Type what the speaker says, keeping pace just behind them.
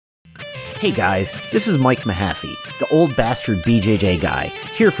Hey guys, this is Mike Mahaffey, the old bastard BJJ guy,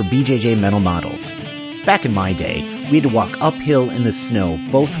 here for BJJ Mental Models. Back in my day, we had to walk uphill in the snow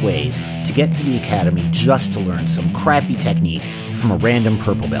both ways to get to the academy just to learn some crappy technique from a random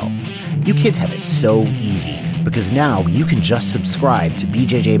purple belt. You kids have it so easy, because now you can just subscribe to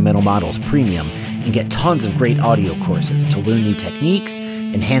BJJ Mental Models Premium and get tons of great audio courses to learn new techniques,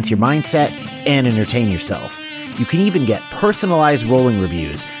 enhance your mindset, and entertain yourself. You can even get personalized rolling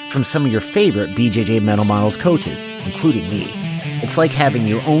reviews from some of your favorite BJJ Mental Models coaches, including me. It's like having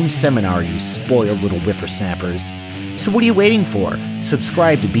your own seminar, you spoiled little whippersnappers. So what are you waiting for?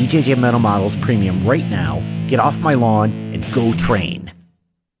 Subscribe to BJJ Mental Models Premium right now, get off my lawn, and go train.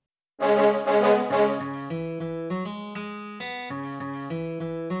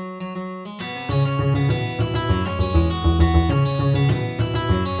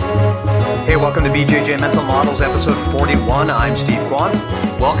 Hey, welcome to BJJ Mental Models, episode 41. I'm Steve Kwan.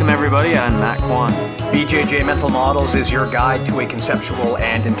 Welcome, everybody. I'm Matt Kwan. BJJ Mental Models is your guide to a conceptual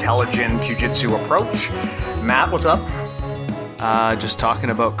and intelligent jiu-jitsu approach. Matt, what's up? Just talking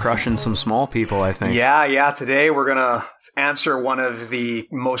about crushing some small people, I think. Yeah. Today we're going to answer one of the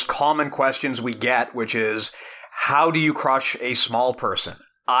most common questions we get, which is, how do you crush a small person?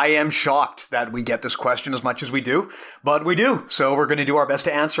 I am shocked that we get this question as much as we do, but we do. So we're going to do our best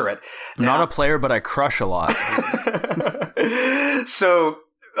to answer it. I'm not a player, but I crush a lot. So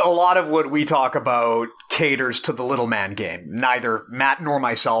a lot of what we talk about caters to the little man game. Neither Matt nor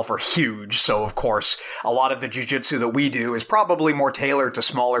myself are huge, so of course a lot of the jiu-jitsu that we do is probably more tailored to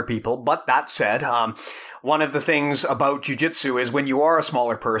smaller people. But that said, one of the things about jiu-jitsu is when you are a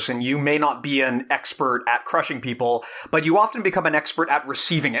smaller person, you may not be an expert at crushing people, but you often become an expert at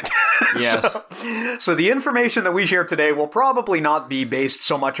receiving it. Yes. So the information that we share today will probably not be based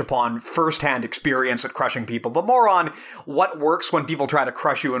so much upon first-hand experience at crushing people, but more on what works when people try to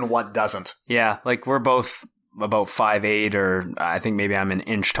crush you and what doesn't. Yeah, like we're both about 5'8", or I think maybe I'm an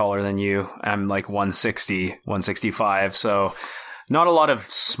inch taller than you. I'm like 160, 165, so not a lot of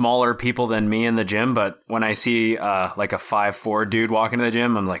smaller people than me in the gym, but when I see like a 5'4" dude walking to the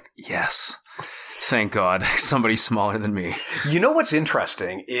gym, I'm like, yes, thank God, somebody smaller than me. You know what's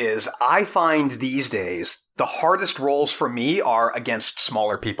interesting is I find these days the hardest roles for me are against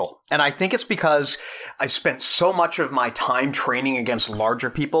smaller people. And I think it's because I spent so much of my time training against larger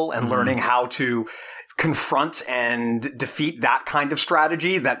people and learning how to confront and defeat that kind of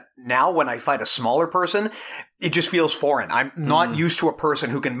strategy that now when I fight a smaller person, it just feels foreign. I'm not used to a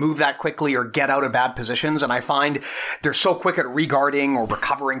person who can move that quickly or get out of bad positions. And I find they're so quick at reguarding or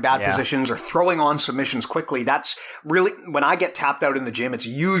recovering bad positions or throwing on submissions quickly. That's really, when I get tapped out in the gym, it's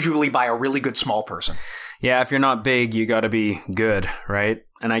usually by a really good small person. Yeah, if you're not big, you got to be good, right?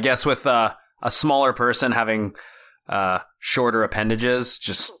 And I guess with a smaller person having shorter appendages,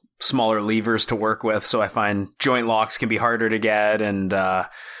 just smaller levers to work with. So I find joint locks can be harder to get, and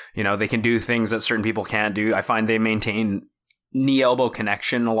they can do things that certain people can't do. I find they maintain knee-elbow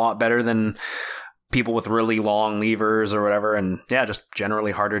connection a lot better than people with really long levers or whatever, and yeah, just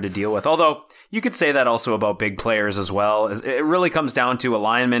generally harder to deal with. Although you could say that also about big players as well. It really comes down to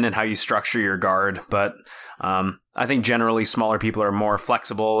alignment and how you structure your guard, but I think generally smaller people are more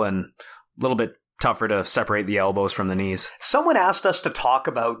flexible and a little bit tougher to separate the elbows from the knees. Someone asked us to talk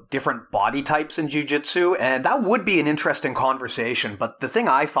about different body types in jiu-jitsu, and that would be an interesting conversation. But the thing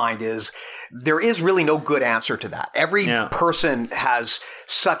I find is there is really no good answer to that. Every person has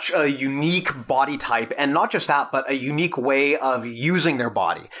such a unique body type, and not just that, but a unique way of using their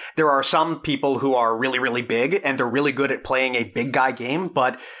body. There are some people who are really, really big, and they're really good at playing a big guy game,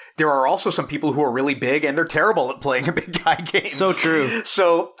 but there are also some people who are really big and they're terrible at playing a big guy game. So true.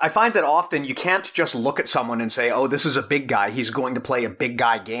 So I find that often you can't just look at someone and say, oh, this is a big guy, he's going to play a big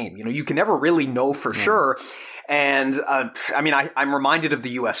guy game. You can never really know for sure. And I'm reminded of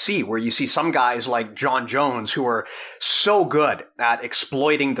the UFC, where you see some guys like John Jones who are so good at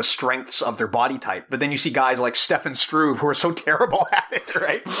exploiting the strengths of their body type. But then you see guys like Stefan Struve who are so terrible at it,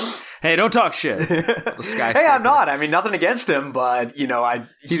 right? Hey, don't talk shit. Hey, I'm not. I mean, nothing against him, but,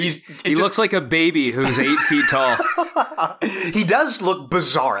 he looks like a baby who's 8 feet tall. He does look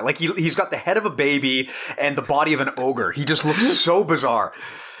bizarre. Like, he's got the head of a baby and the body of an ogre. He just looks so bizarre.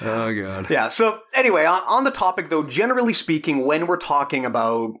 Oh, God. Yeah, so anyway, on the topic, though, generally speaking, when we're talking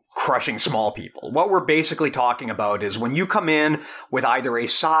about crushing small people, what we're basically talking about is when you come in with either a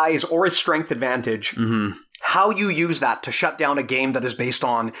size or a strength advantage, how you use that to shut down a game that is based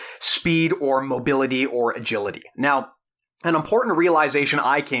on speed or mobility or agility. Now, an important realization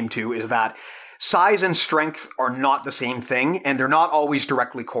I came to is that size and strength are not the same thing, and they're not always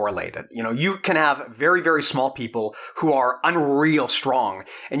directly correlated. You know, you can have very, very small people who are unreal strong,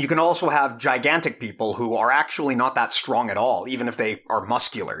 and you can also have gigantic people who are actually not that strong at all, even if they are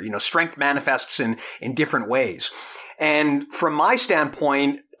muscular. You know, strength manifests in different ways. And from my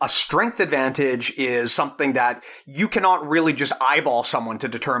standpoint, a strength advantage is something that you cannot really just eyeball someone to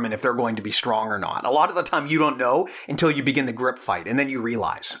determine if they're going to be strong or not. A lot of the time you don't know until you begin the grip fight, and then you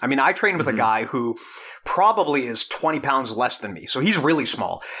realize. I mean, I trained with a guy who probably is 20 pounds less than me. So he's really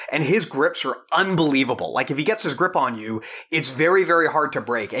small, and his grips are unbelievable. Like if he gets his grip on you, it's very, very hard to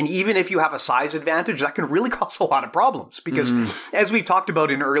break. And even if you have a size advantage, that can really cause a lot of problems because as we've talked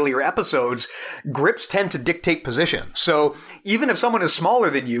about in earlier episodes, grips tend to dictate position. So even if someone is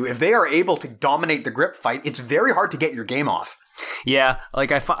smaller than you, if they are able to dominate the grip fight, it's very hard to get your game off. Yeah,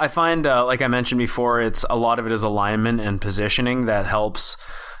 like I find, like I mentioned before, it's a lot of it is alignment and positioning that helps.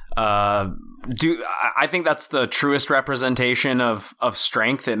 I think that's the truest representation of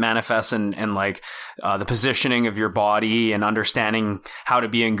strength. It manifests in like the positioning of your body and understanding how to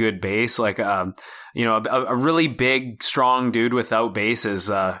be in good base. Like you know, a really big, strong dude without base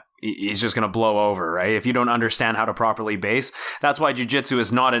is he's just going to blow over, right? If you don't understand how to properly base, that's why jiu-jitsu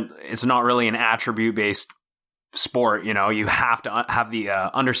is it's not really an attribute based sport. You know, you have to have the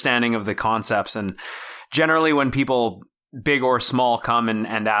understanding of the concepts. And generally when people big or small come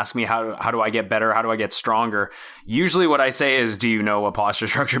and ask me how do I get better, how do I get stronger, usually what I say is, do you know what posture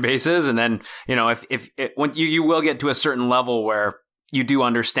structure base is? And then, you know, when you will get to a certain level where you do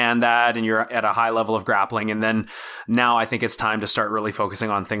understand that and you're at a high level of grappling, and then now I think it's time to start really focusing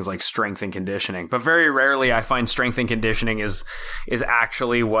on things like strength and conditioning. But very rarely I find strength and conditioning is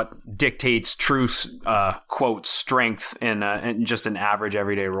actually what dictates true quote strength in just an average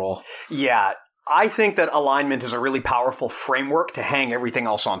everyday role. Yeah. I think that alignment is a really powerful framework to hang everything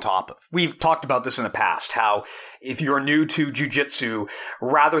else on top of. We've talked about this in the past, how if you're new to jiu-jitsu,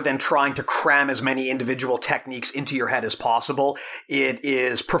 rather than trying to cram as many individual techniques into your head as possible, it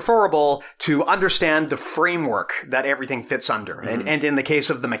is preferable to understand the framework that everything fits under. And in the case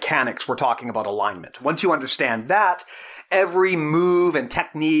of the mechanics, we're talking about alignment. Once you understand that, every move and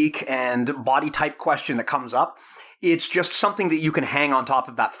technique and body type question that comes up, it's just something that you can hang on top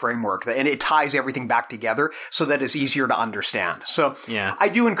of that framework, and it ties everything back together so that it's easier to understand. So yeah. I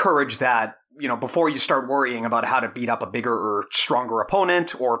do encourage that, you know, before you start worrying about how to beat up a bigger or stronger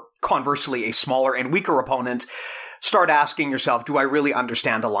opponent, or conversely a smaller and weaker opponent, start asking yourself, do I really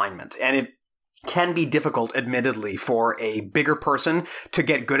understand alignment? And it can be difficult, admittedly, for a bigger person to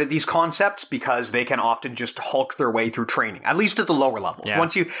get good at these concepts because they can often just hulk their way through training, at least at the lower levels. Yeah.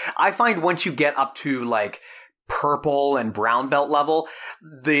 I find once you get up to like purple and brown belt level,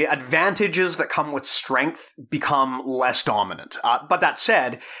 the advantages that come with strength become less dominant. But that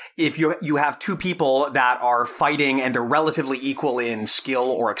said, if you have two people that are fighting and they're relatively equal in skill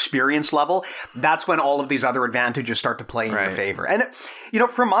or experience level, that's when all of these other advantages start to play in your favor. And, you know,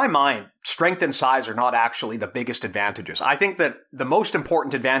 from my mind, strength and size are not actually the biggest advantages. I think that the most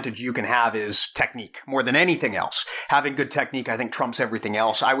important advantage you can have is technique more than anything else. Having good technique, I think, trumps everything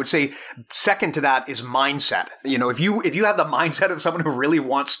else. I would say second to that is mindset. You know, if you have the mindset of someone who really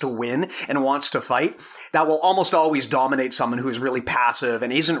wants to win and wants to fight, that will almost always dominate someone who is really passive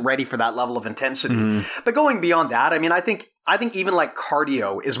and isn't ready for that level of intensity. But going beyond that, I mean, I think even like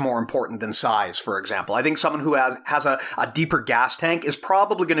cardio is more important than size, for example. I think someone who has a deeper gas tank is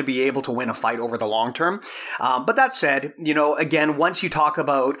probably going to be able to win a fight over the long term. But that said, you know, again, once you talk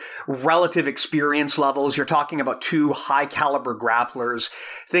about relative experience levels, you're talking about two high caliber grapplers,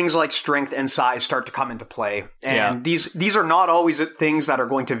 things like strength and size start to come into play. And these are not always things that are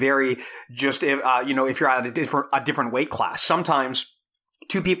going to vary just if you're at a different weight class. Sometimes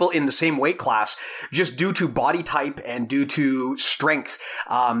two people in the same weight class, just due to body type and due to strength,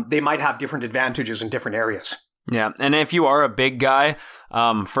 they might have different advantages in different areas. Yeah, and if you are a big guy,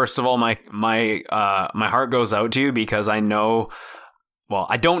 first of all, my heart goes out to you because I know. Well,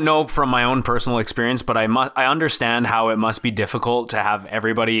 I don't know from my own personal experience, but I understand how it must be difficult to have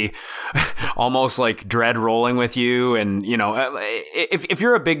everybody almost like dread rolling with you. And, you know, if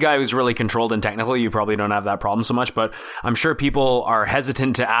you're a big guy who's really controlled and technical, you probably don't have that problem so much. But I'm sure people are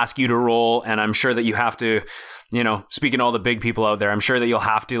hesitant to ask you to roll. And I'm sure that you have to, you know, speaking to all the big people out there, I'm sure that you'll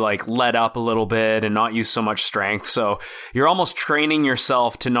have to like let up a little bit and not use so much strength. So you're almost training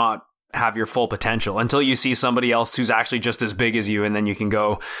yourself to not have your full potential until you see somebody else who's actually just as big as you, and then you can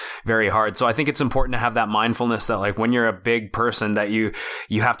go very hard. So I think it's important to have that mindfulness that like when you're a big person that you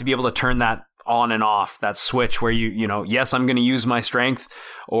have to be able to turn that on and off, that switch where yes, I'm going to use my strength,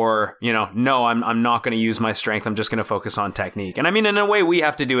 or, no, I'm not going to use my strength. I'm just going to focus on technique. And I mean, in a way, we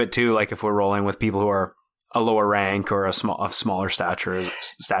have to do it too. Like if we're rolling with people who are a lower rank or a smaller stature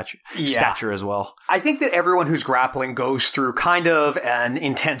as well. I think that everyone who's grappling goes through kind of an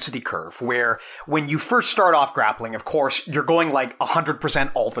intensity curve where when you first start off grappling, of course, you're going like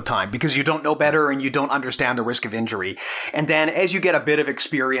 100% all the time because you don't know better and you don't understand the risk of injury. And then as you get a bit of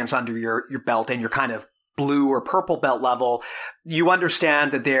experience under your belt and you're kind of blue or purple belt level, you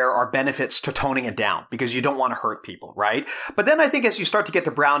understand that there are benefits to toning it down because you don't want to hurt people, right? But then I think as you start to get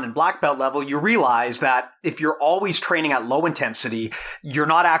to brown and black belt level, you realize that if you're always training at low intensity, you're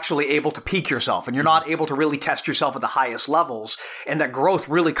not actually able to peak yourself and you're not able to really test yourself at the highest levels. And that growth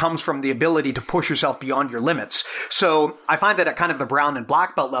really comes from the ability to push yourself beyond your limits. So I find that at kind of the brown and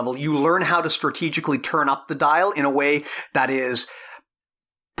black belt level, you learn how to strategically turn up the dial in a way that is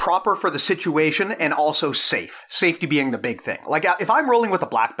proper for the situation and also safe. Safety being the big thing. Like if I'm rolling with a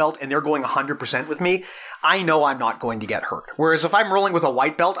black belt and they're going 100% with me, I know I'm not going to get hurt. Whereas if I'm rolling with a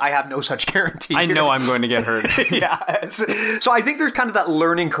white belt, I have no such guarantee. I know I'm going to get hurt. Yeah. So I think there's kind of that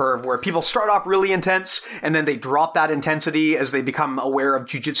learning curve where people start off really intense and then they drop that intensity as they become aware of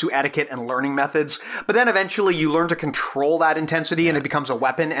jiu-jitsu etiquette and learning methods. But then eventually you learn to control that intensity and it becomes a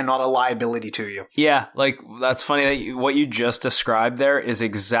weapon and not a liability to you. Yeah. Like that's funny that what you just described there is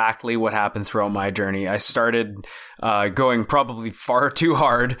exactly what happened throughout my journey. I started going probably far too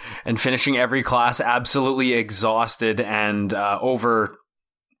hard and finishing every class absolutely exhausted and over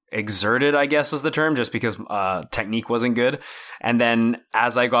exerted, I guess is the term, just because technique wasn't good. And then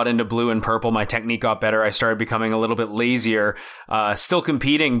as I got into blue and purple, my technique got better. I started becoming a little bit lazier, still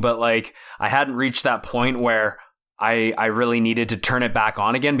competing, but like I hadn't reached that point where I really needed to turn it back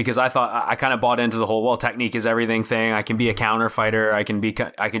on again, because I thought I kind of bought into the whole, well, technique is everything thing. I can be a counter fighter. I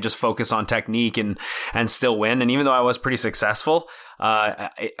can just focus on technique and still win. And even though I was pretty successful,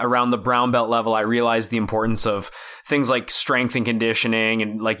 around the brown belt level, I realized the importance of things like strength and conditioning.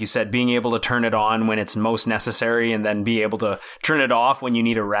 And like you said, being able to turn it on when it's most necessary and then be able to turn it off when you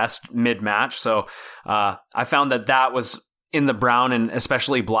need a rest mid match. So, I found that was in the brown and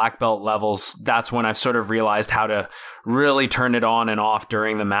especially black belt levels, that's when I've sort of realized how to really turn it on and off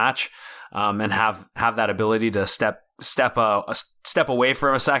during the match, and have that ability to step away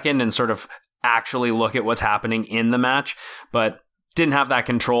for a second and sort of actually look at what's happening in the match, but didn't have that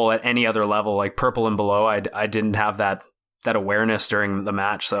control at any other level, like purple and below. I didn't have that awareness during the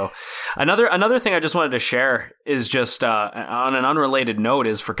match. So another thing I just wanted to share is just on an unrelated note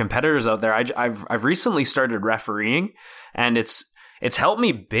is for competitors out there. I've recently started refereeing, and it's helped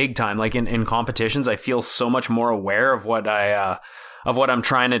me big time. Like in competitions, I feel so much more aware of what I'm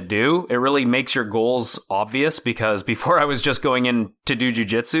trying to do. It really makes your goals obvious, because before I was just going in to do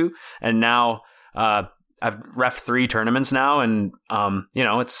jiu-jitsu, and now I've ref 3 tournaments now, and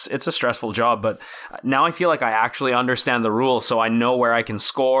it's a stressful job, but now I feel like I actually understand the rules, so I know where I can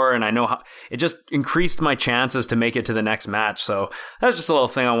score, and I know how it just increased my chances to make it to the next match. So that's just a little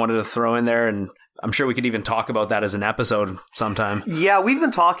thing I wanted to throw in there, and I'm sure we could even talk about that as an episode sometime. Yeah, we've been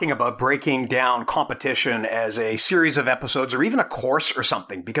talking about breaking down competition as a series of episodes or even a course or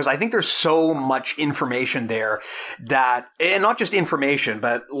something, because I think there's so much information there that, and not just information,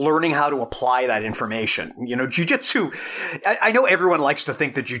 but learning how to apply that information. You know, jiu-jitsu, I know everyone likes to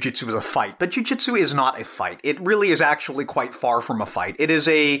think that jiu-jitsu is a fight, but jiu-jitsu is not a fight. It really is actually quite far from a fight. It is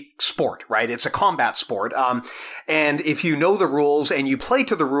a sport, right? It's a combat sport. And if you know the rules and you play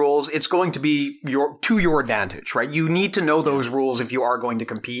to the rules, it's going to be to your advantage, right? You need to know those rules if you are going to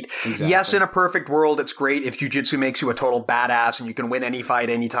compete. Exactly. Yes, in a perfect world, it's great if jiu-jitsu makes you a total badass and you can win any fight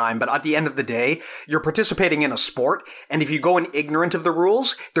anytime. But at the end of the day, you're participating in a sport. And if you go in ignorant of the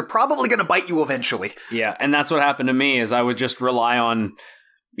rules, they're probably going to bite you eventually. Yeah. And that's what happened to me, is I would just rely on,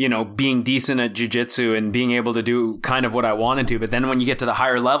 being decent at jiu-jitsu and being able to do kind of what I wanted to. But then when you get to the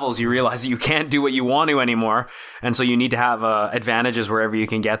higher levels, you realize that you can't do what you want to anymore. And so you need to have advantages wherever you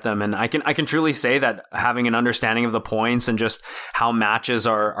can get them. And I can truly say that having an understanding of the points and just how matches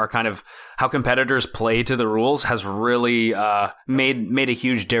are kind of how competitors play to the rules has really made a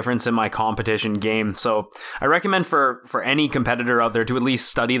huge difference in my competition game. So I recommend for any competitor out there to at least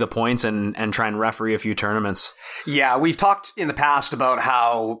study the points and try and referee a few tournaments. Yeah, we've talked in the past about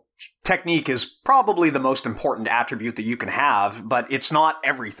how technique is probably the most important attribute that you can have, but it's not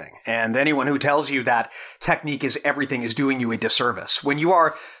everything. And anyone who tells you that technique is everything is doing you a disservice. When you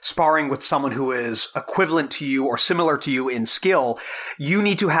are sparring with someone who is equivalent to you or similar to you in skill, you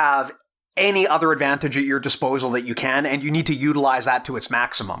need to have any other advantage at your disposal that you can, and you need to utilize that to its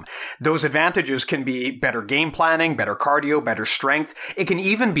maximum. Those advantages can be better game planning, better cardio, better strength. It can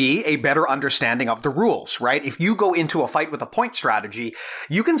even be a better understanding of the rules, right? If you go into a fight with a point strategy,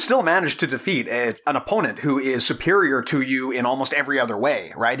 you can still manage to defeat an opponent who is superior to you in almost every other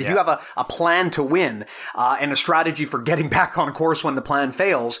way, right? If you have a plan to win and a strategy for getting back on course when the plan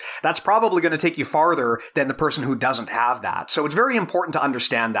fails, that's probably going to take you farther than the person who doesn't have that. So it's very important to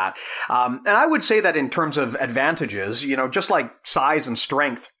understand that. And I would say that in terms of advantages, just like size and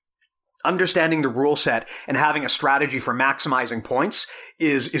strength, understanding the rule set and having a strategy for maximizing points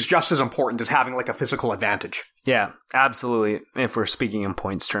is just as important as having like a physical advantage. Yeah, absolutely. If we're speaking in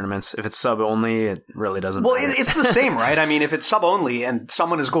points tournaments, if it's sub only, it really doesn't matter. Well, it's the same, right? I mean, if it's sub only and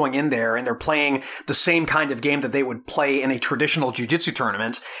someone is going in there and they're playing the same kind of game that they would play in a traditional jiu-jitsu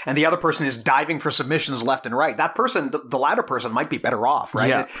tournament, and the other person is diving for submissions left and right, that person, the latter person, might be better off, right?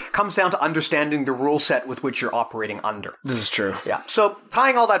 Yeah. It comes down to understanding the rule set with which you're operating under. This is true. Yeah. So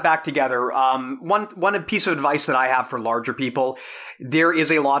tying all that back together, one piece of advice that I have for larger people, there is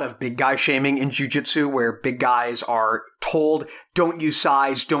a lot of big guy shaming in jiu-jitsu where big guys are told, don't use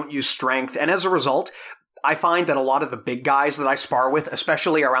size, don't use strength. And as a result, I find that a lot of the big guys that I spar with,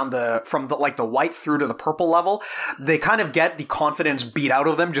 especially from the white through to the purple level, they kind of get the confidence beat out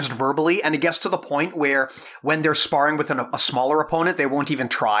of them just verbally. And it gets to the point where when they're sparring with a smaller opponent, they won't even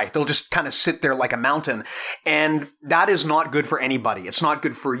try. They'll just kind of sit there like a mountain. And that is not good for anybody. It's not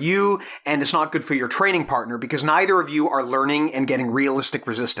good for you, and it's not good for your training partner, because neither of you are learning and getting realistic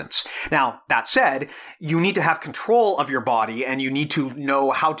resistance. Now, that said, you need to have control of your body and you need to know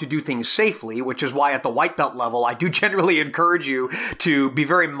how to do things safely, which is why at the white belt level, I do generally encourage you to be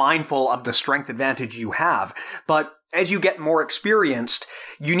very mindful of the strength advantage you have. But as you get more experienced,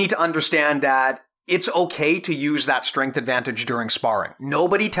 you need to understand that it's okay to use that strength advantage during sparring.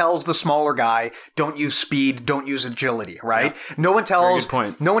 Nobody tells the smaller guy, don't use speed, don't use agility, right? Yeah. No one tells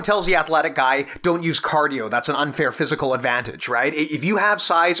the athletic guy, don't use cardio. That's an unfair physical advantage, right? If you have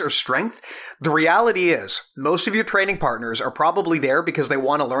size or strength, the reality is most of your training partners are probably there because they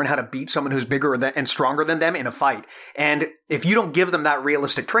want to learn how to beat someone who's bigger and stronger than them in a fight. And if you don't give them that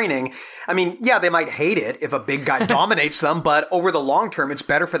realistic training, I mean, yeah, they might hate it if a big guy dominates them, but over the long term, it's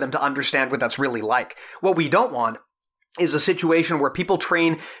better for them to understand what that's really like. What we don't want is a situation where people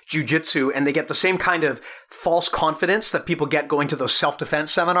train jiu-jitsu and they get the same kind of false confidence that people get going to those self-defense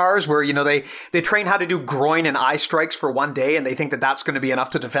seminars where, they train how to do groin and eye strikes for one day and they think that that's going to be enough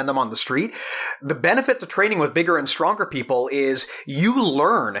to defend them on the street. The benefit to training with bigger and stronger people is you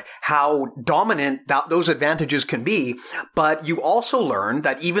learn how dominant those advantages can be, but you also learn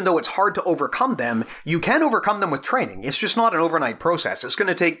that even though it's hard to overcome them, you can overcome them with training. It's just not an overnight process. It's going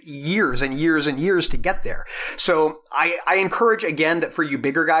to take years and years and years to get there. So I encourage, again, that for you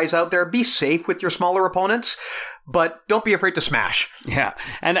bigger guys out there, be safe with your smaller opponents, but don't be afraid to smash. Yeah.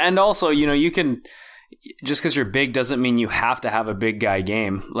 And also, you can, just because you're big doesn't mean you have to have a big guy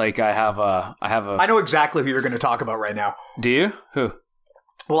game. Like I know exactly who you're going to talk about right now. Do you? Who?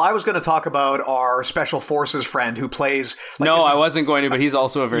 Well, I was going to talk about our special forces friend who plays... No, I wasn't going to, but he's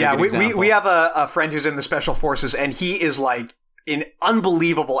also a very good example. Yeah, we have a friend who's in the special forces, and he is like in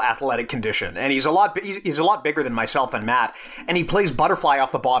unbelievable athletic condition, and he's a lot bigger than myself and Matt, and he plays butterfly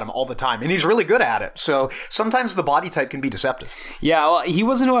off the bottom all the time, and he's really good at it. So sometimes the body type can be deceptive. Yeah, well, he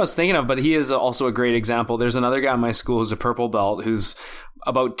wasn't who I was thinking of, but he is also a great example. There's another guy in my school who's a purple belt who's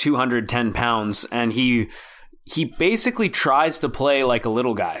about 210 pounds, and he basically tries to play like a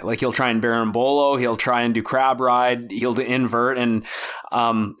little guy. Like he'll try and berimbolo, he'll try and do crab ride, he'll do invert, and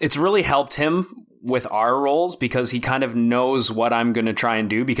it's really helped him with our roles because he kind of knows what I'm going to try and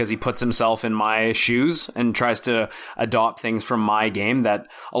do because he puts himself in my shoes and tries to adopt things from my game that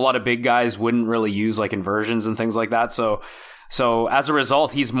a lot of big guys wouldn't really use, like inversions and things like that. So as a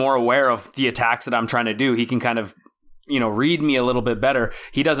result, he's more aware of the attacks that I'm trying to do. He can kind of, read me a little bit better.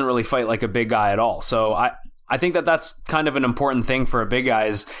 He doesn't really fight like a big guy at all. So I think that that's kind of an important thing for a big guy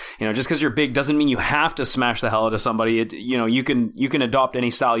is, just because you're big doesn't mean you have to smash the hell out of somebody. You can adopt any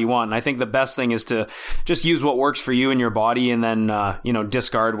style you want. And I think the best thing is to just use what works for you and your body and then,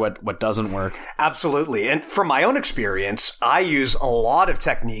 discard what doesn't work. Absolutely. And from my own experience, I use a lot of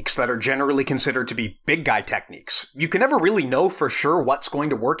techniques that are generally considered to be big guy techniques. You can never really know for sure what's going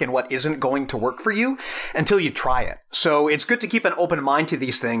to work and what isn't going to work for you until you try it. So it's good to keep an open mind to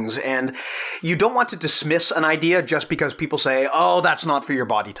these things. And you don't want to dismiss an idea just because people say, oh, that's not for your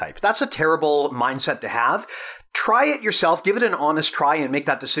body type. That's a terrible mindset to have. try it yourself, give it an honest try and make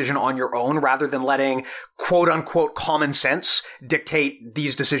that decision on your own rather than letting quote unquote common sense dictate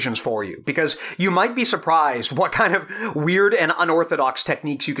these decisions for you. Because you might be surprised what kind of weird and unorthodox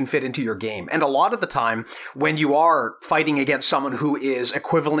techniques you can fit into your game. And a lot of the time when you are fighting against someone who is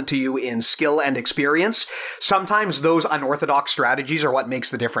equivalent to you in skill and experience, sometimes those unorthodox strategies are what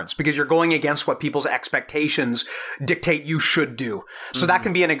makes the difference because you're going against what people's expectations dictate you should do. So that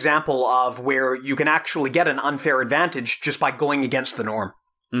can be an example of where you can actually get an unfair advantage just by going against the norm.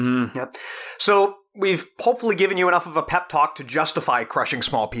 Mm-hmm. Yep. So we've hopefully given you enough of a pep talk to justify crushing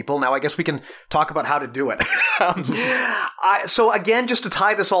small people. Now I guess we can talk about how to do it. So again, just to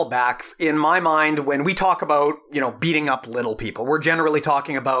tie this all back, in my mind, when we talk about, beating up little people, we're generally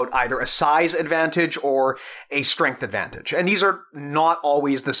talking about either a size advantage or a strength advantage. And these are not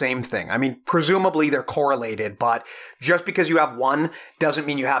always the same thing. I mean, presumably they're correlated, but just because you have one doesn't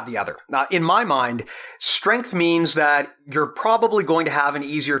mean you have the other. Now, in my mind, strength means that you're probably going to have an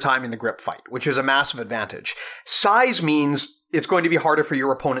easier time in the grip fight, which is a massive advantage. Size means it's going to be harder for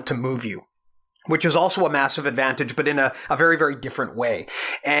your opponent to move you, which is also a massive advantage, but in a very, very different way.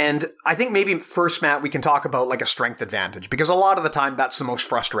 And I think maybe first, Matt, we can talk about like a strength advantage, because a lot of the time that's the most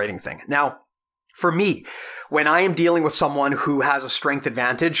frustrating thing. Now, for me, when I am dealing with someone who has a strength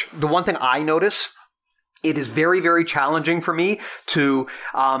advantage, the one thing I notice, it is very, very challenging for me to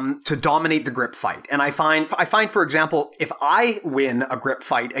dominate the grip fight. And I find, for example, if I win a grip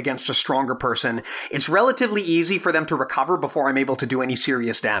fight against a stronger person, it's relatively easy for them to recover before I'm able to do any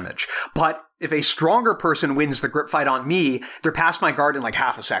serious damage. But if a stronger person wins the grip fight on me, they're past my guard in like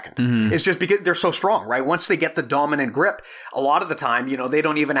half a second. Mm-hmm. It's just because they're so strong, right? Once they get the dominant grip, a lot of the time, they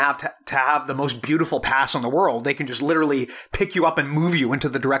don't even have to have the most beautiful pass in the world. They can just literally pick you up and move you into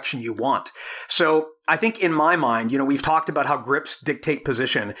the direction you want. So I think in my mind, we've talked about how grips dictate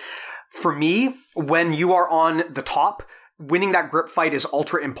position. For me, when you are on the top, winning that grip fight is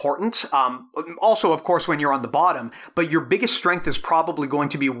ultra important. Also, of course, when you're on the bottom, but your biggest strength is probably going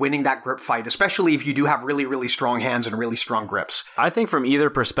to be winning that grip fight, especially if you do have really, really strong hands and really strong grips. I think from either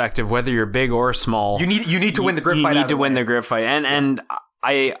perspective, whether you're big or small, you need to win the grip fight. You need to win the grip fight. And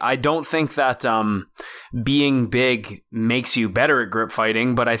I don't think that being big makes you better at grip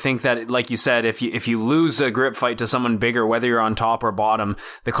fighting, but I think that, like you said, if you lose a grip fight to someone bigger, whether you're on top or bottom,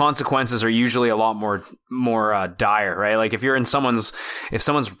 the consequences are usually a lot more dire, right? Like if someone's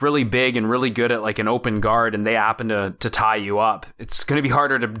really big and really good at like an open guard and they happen to tie you up, it's going to be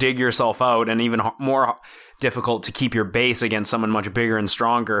harder to dig yourself out and even more difficult to keep your base against someone much bigger and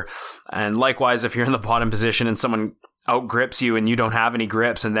stronger. And likewise, if you're in the bottom position and someone outgrips you and you don't have any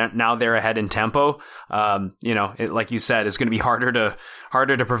grips and now they're ahead in tempo, like you said, it's going to be harder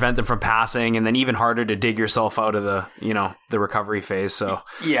to prevent them from passing, and then even harder to dig yourself out of the recovery phase. So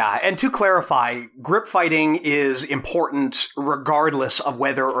yeah, and to clarify, grip fighting is important regardless of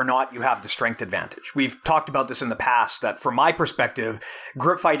whether or not you have the strength advantage. We've talked about this in the past, that from my perspective,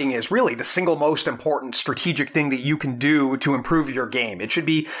 grip fighting is really the single most important strategic thing that you can do to improve your game. It should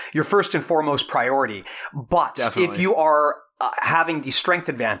be your first and foremost priority. But Definitely. If you are having the strength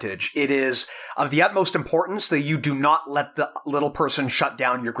advantage, it is of the utmost importance that you do not let the little person shut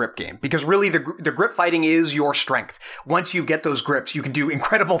down your grip game, because really the grip fighting is your strength. Once you get those grips, you can do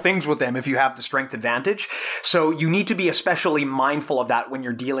incredible things with them if you have the strength advantage. So you need to be especially mindful of that when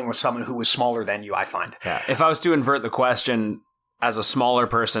you're dealing with someone who is smaller than you, I find. Yeah. If I was to invert the question, as a smaller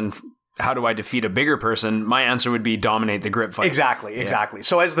person, how do I defeat a bigger person? My answer would be dominate the grip fight. Exactly. Yeah.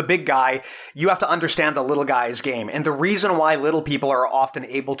 So as the big guy, you have to understand the little guy's game. And the reason why little people are often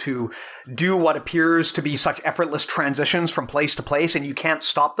able to do what appears to be such effortless transitions from place to place and you can't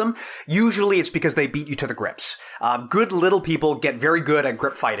stop them, usually it's because they beat you to the grips. Good little people get very good at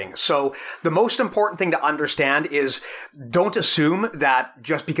grip fighting. So the most important thing to understand is don't assume that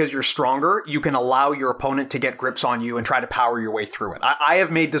just because you're stronger, you can allow your opponent to get grips on you and try to power your way through it. I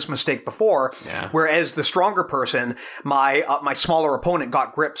have made this mistake before, whereas the stronger person, my smaller opponent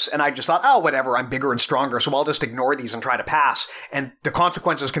got grips, and I just thought, oh, whatever, I'm bigger and stronger, so I'll just ignore these and try to pass. And the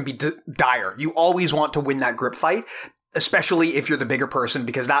consequences can be dire. You always want to win that grip fight, especially if you're the bigger person,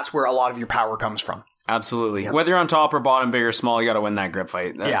 because that's where a lot of your power comes from. Absolutely. Yep. Whether you're on top or bottom, big or small, you got to win that grip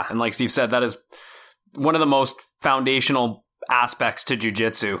fight. And like Steve said, that is one of the most foundational aspects to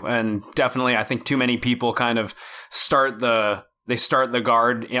jiu-jitsu. And definitely, I think too many people kind of start the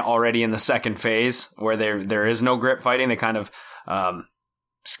guard already in the second phase where there is no grip fighting. They kind of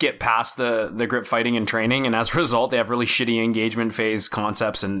skip past the grip fighting and training, and as a result, they have really shitty engagement phase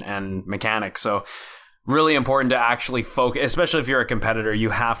concepts and mechanics. So really important to actually focus, especially if you're a competitor. You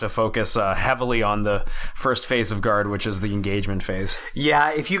have to focus heavily on the first phase of guard, which is the engagement phase.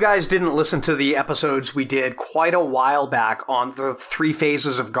 Yeah, if you guys didn't listen to the episodes we did quite a while back on the 3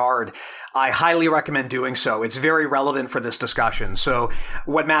 phases of guard, I highly recommend doing so. It's very relevant for this discussion. So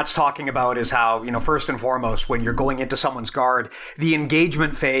what Matt's talking about is how, first and foremost, when you're going into someone's guard, the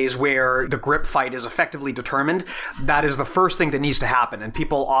engagement phase where the grip fight is effectively determined, that is the first thing that needs to happen. And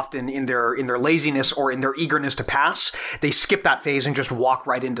people often in their laziness or in their eagerness to pass, they skip that phase and just walk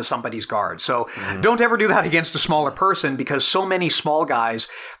right into somebody's guard. So don't ever do that against a smaller person, because so many small guys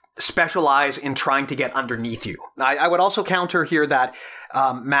specialize in trying to get underneath you. I would also counter here that,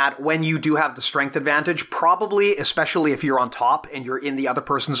 Matt, when you do have the strength advantage, probably, especially if you're on top and you're in the other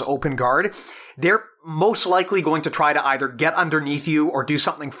person's open guard, they're most likely going to try to either get underneath you or do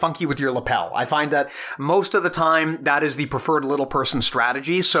something funky with your lapel. I find that most of the time that is the preferred little person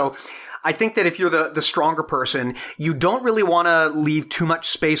strategy. So I think that if you're the stronger person, you don't really want to leave too much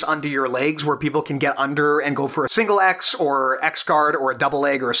space under your legs where people can get under and go for a single X or X guard or a double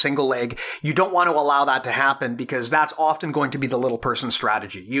leg or a single leg. You don't want to allow that to happen, because that's often going to be the little person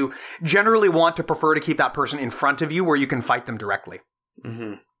strategy. You generally want to prefer to keep that person in front of you where you can fight them directly.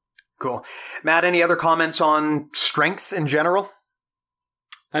 Mm-hmm. Cool. Matt, any other comments on strength in general?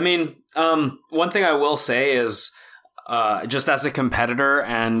 I mean, one thing I will say is, just as a competitor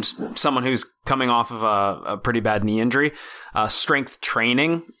and someone who's coming off of a pretty bad knee injury, strength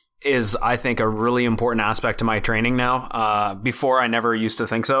training is, I think, a really important aspect to my training now. Before, I never used to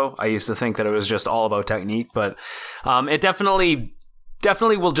think so. I used to think that it was just all about technique, but it definitely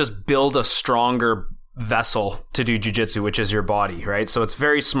will just build a stronger vessel to do jiu-jitsu, which is your body, right? So it's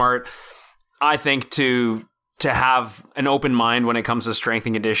very smart, I think, to have an open mind when it comes to strength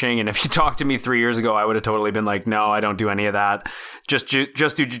and conditioning. And if you talked to me 3 years ago, I would have totally been like, no, I don't do any of that. Just do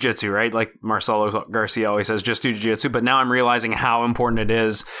jiu-jitsu, right? Like Marcelo Garcia always says, just do jiu-jitsu. But now I'm realizing how important it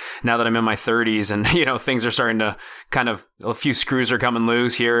is now that I'm in my 30s and, things are starting to kind of, a few screws are coming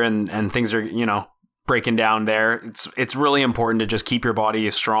loose here and things are, breaking down there. It's really important to just keep your body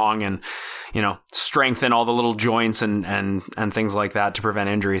strong and, strengthen all the little joints and things like that to prevent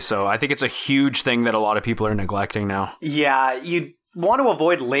injuries. So I think it's a huge thing that a lot of people are neglecting now. Yeah, you want to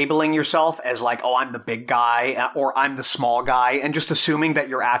avoid labeling yourself as like, oh, I'm the big guy or I'm the small guy, and just assuming that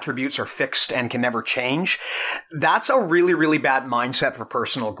your attributes are fixed and can never change. That's a really, really bad mindset for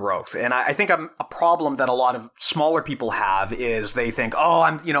personal growth. And I think a problem that a lot of smaller people have is they think, oh,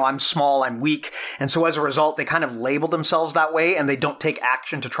 I'm small, I'm weak. And so as a result, they kind of label themselves that way and they don't take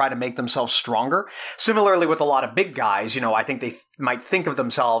action to try to make themselves stronger. Similarly with a lot of big guys, I think they might think of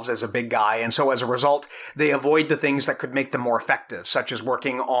themselves as a big guy. And so as a result, they avoid the things that could make them more effective, such as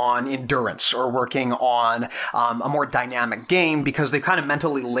working on endurance or working on a more dynamic game, because they've kind of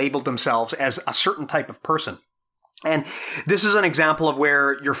mentally labeled themselves as a certain type of person. And this is an example of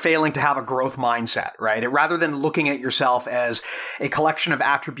where you're failing to have a growth mindset, right? Rather than looking at yourself as a collection of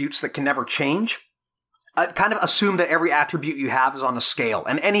attributes that can never change, kind of assume that every attribute you have is on a scale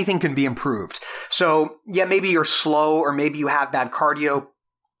and anything can be improved. So yeah, maybe you're slow or maybe you have bad cardio.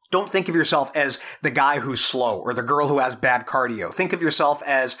 Don't think of yourself as the guy who's slow or the girl who has bad cardio. Think of yourself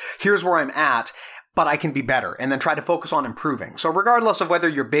as, here's where I'm at, but I can be better, and then try to focus on improving. So regardless of whether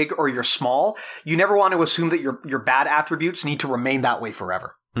you're big or you're small, you never want to assume that your bad attributes need to remain that way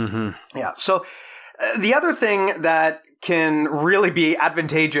forever. Mm-hmm. Yeah. So the other thing that can really be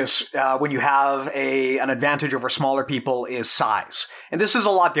advantageous when you have an advantage over smaller people is size. And this is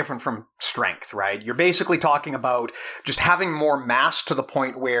a lot different from strength, right? You're basically talking about just having more mass to the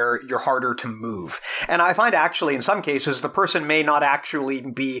point where you're harder to move. And I find actually in some cases, the person may not actually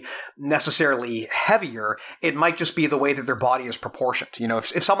be necessarily heavier. It might just be the way that their body is proportioned.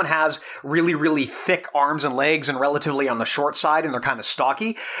 If someone has really, really thick arms and legs and relatively on the short side and they're kind of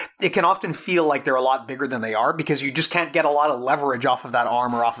stocky, it can often feel like they're a lot bigger than they are because you just can't get a lot of leverage off of that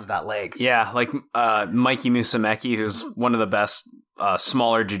arm or off of that leg. Yeah, like Mikey Musumeci, who's one of the best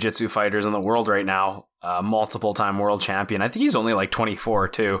smaller jiu-jitsu fighters in the world right now, multiple-time world champion. I think he's only like 24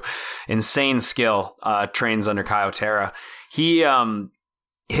 too. Insane skill, trains under Caio Terra.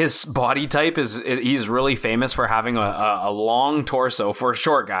 His body type he's really famous for having a long torso, for a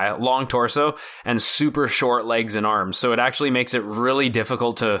short guy, long torso and super short legs and arms. So it actually makes it really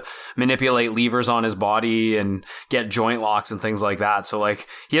difficult to manipulate levers on his body and get joint locks and things like that. So like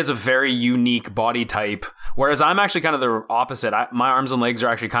he has a very unique body type, whereas I'm actually kind of the opposite. My arms and legs are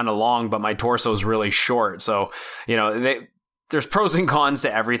actually kind of long, but my torso is really short. So, there's pros and cons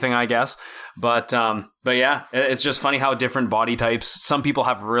to everything, I guess. But yeah, it's just funny how different body types, some people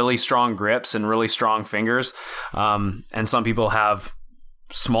have really strong grips and really strong fingers. And some people have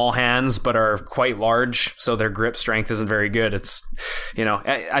small hands but are quite large, so their grip strength isn't very good. It's,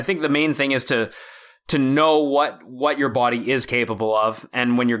 I think the main thing is to know what your body is capable of,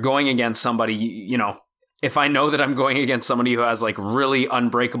 and when you're going against somebody, if I know that I'm going against somebody who has like really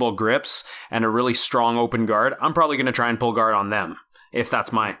unbreakable grips and a really strong open guard, I'm probably going to try and pull guard on them. If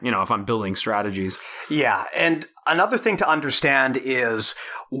that's my, if I'm building strategies. Yeah. And another thing to understand is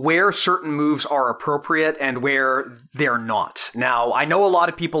where certain moves are appropriate and where they're not. Now, I know a lot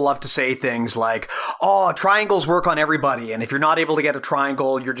of people love to say things like, oh, triangles work on everybody, and if you're not able to get a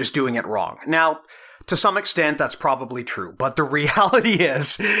triangle, you're just doing it wrong. Now, to some extent, that's probably true. But the reality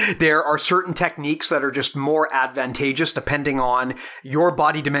is there are certain techniques that are just more advantageous depending on your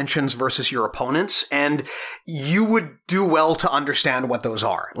body dimensions versus your opponent's. And you would do well to understand what those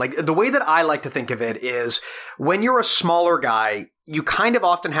are. Like, the way that I like to think of it is when you're a smaller guy, you kind of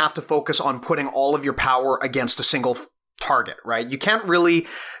often have to focus on putting all of your power against a single target, right? You can't really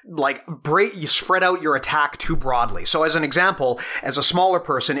you spread out your attack too broadly. So as an example, as a smaller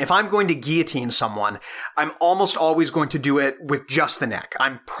person, if I'm going to guillotine someone, I'm almost always going to do it with just the neck.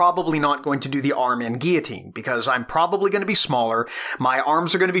 I'm probably not going to do the arm in guillotine because I'm probably going to be smaller. My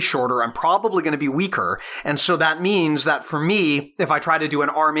arms are going to be shorter. I'm probably going to be weaker. And so that means that for me, if I try to do an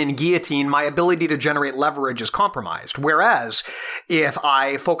arm in guillotine, my ability to generate leverage is compromised. Whereas if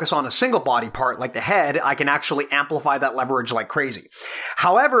I focus on a single body part like the head, I can actually amplify that leverage like crazy.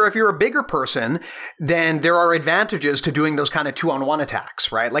 However, if you're a bigger person, then there are advantages to doing those kind of 2-on-1 attacks,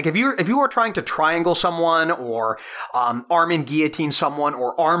 right? Like if you are trying to triangle someone or arm in guillotine someone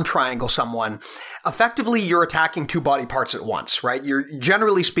or arm triangle someone, effectively you're attacking two body parts at once, right?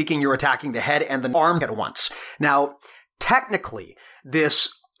 Generally speaking, you're attacking the head and the arm at once. Now, technically, this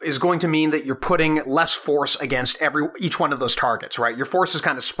is going to mean that you're putting less force against each one of those targets, right? Your force is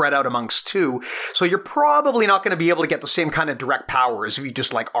kind of spread out amongst two, so you're probably not going to be able to get the same kind of direct power as if you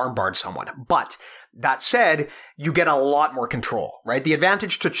just armbarred someone. But that said, you get a lot more control, right? The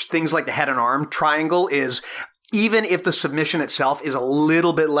advantage to things like the head and arm triangle is even if the submission itself is a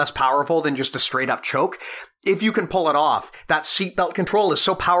little bit less powerful than just a straight up choke, if you can pull it off, that seatbelt control is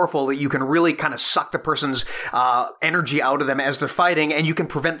so powerful that you can really kind of suck the person's energy out of them as they're fighting, and you can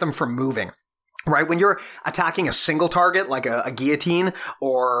prevent them from moving. Right? When you're attacking a single target like a guillotine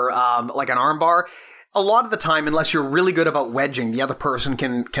or like an armbar, a lot of the time, unless you're really good about wedging, the other person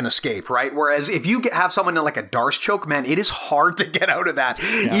can escape, right? Whereas if you have someone in like a Darce choke, man, it is hard to get out of that.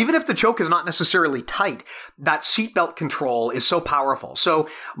 Yeah. Even if the choke is not necessarily tight, that seatbelt control is so powerful. So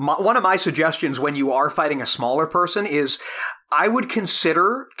one of my suggestions when you are fighting a smaller person is I would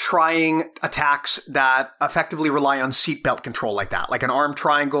consider trying attacks that effectively rely on seatbelt control like that, like an arm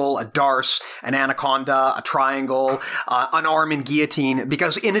triangle, a Darce, an anaconda, a triangle, an arm in guillotine,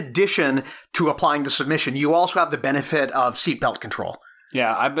 because in addition to applying the submission, you also have the benefit of seatbelt control.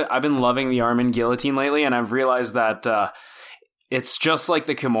 Yeah, I've been loving the arm in guillotine lately, and I've realized that it's just like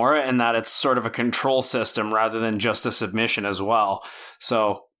the Kimura in that it's sort of a control system rather than just a submission as well.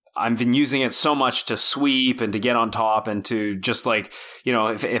 So I've been using it so much to sweep and to get on top and to just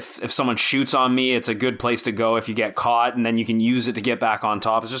if someone shoots on me, it's a good place to go if you get caught, and then you can use it to get back on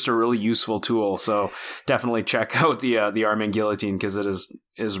top. It's just a really useful tool. So definitely check out the arm in guillotine because it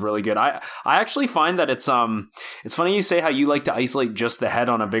is really good. I actually find that it's funny you say how you like to isolate just the head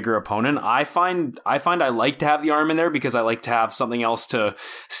on a bigger opponent. I find I like to have the arm in there because I like to have something else to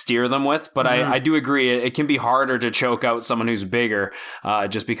steer them with. But I do agree it can be harder to choke out someone who's bigger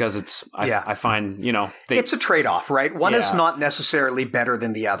just because I find it's a trade-off, right? One is not necessarily better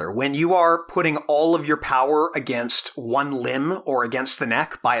than the other. When you are putting all of your power against one limb or against the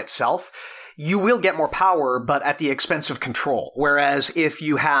neck by itself, you will get more power, but at the expense of control. Whereas if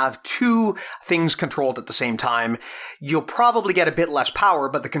you have two things controlled at the same time, you'll probably get a bit less power,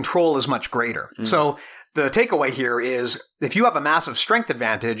 but the control is much greater. So the takeaway here is if you have a massive strength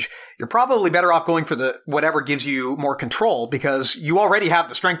advantage, you're probably better off going for the whatever gives you more control because you already have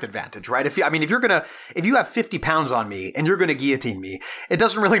the strength advantage, right? If you have 50 pounds on me and you're going to guillotine me, it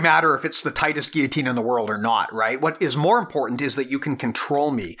doesn't really matter if it's the tightest guillotine in the world or not, right? What is more important is that you can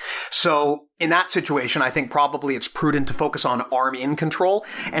control me. So in that situation, I think probably it's prudent to focus on arm in control.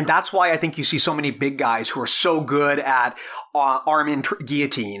 And that's why I think you see so many big guys who are so good at arm in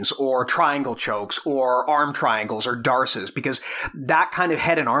guillotines or triangle chokes or arm triangles or Darces, because that kind of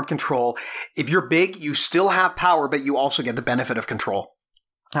head and arm control, if you're big, you still have power, but you also get the benefit of control.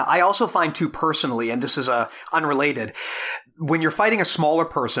 I also find too personally, and this is unrelated, when you're fighting a smaller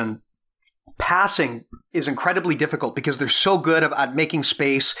person, passing is incredibly difficult because they're so good at making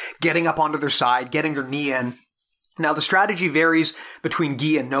space, getting up onto their side, getting their knee in. Now, the strategy varies between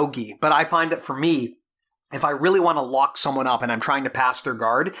gi and no gi, but I find that for me, if I really want to lock someone up and I'm trying to pass their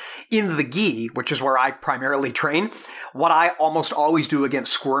guard, in the gi, which is where I primarily train, what I almost always do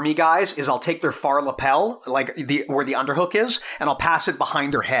against squirmy guys is I'll take their far lapel, like where the underhook is, and I'll pass it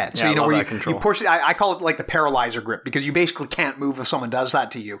behind their head. So, where you push, I call it like the paralyzer grip, because you basically can't move if someone does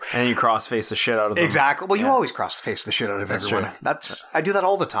that to you. And you cross-face the shit out of them. Exactly. Well, you always cross-face the shit out of everyone. True. I do that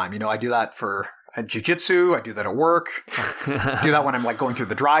all the time. I do that for jiu-jitsu, I do that at work. I do that when I'm like going through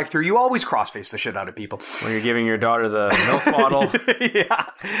the drive-thru. You always cross-face the shit out of people. When you're giving your daughter the milk bottle.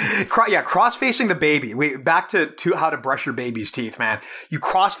 Yeah, cross-facing the baby. Wait, back to how to brush your baby's teeth, man. You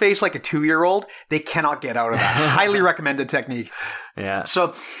cross-face like a 2-year-old, they cannot get out of that. Highly recommended technique. Yeah.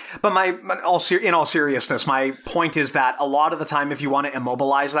 So, but in all seriousness, my point is that a lot of the time, if you want to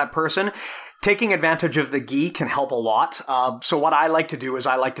immobilize that person, taking advantage of the gi can help a lot. So what I like to do is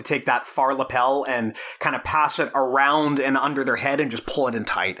I like to take that far lapel and kind of pass it around and under their head and just pull it in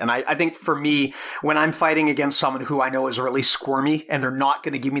tight. And I think for me, when I'm fighting against someone who I know is really squirmy and they're not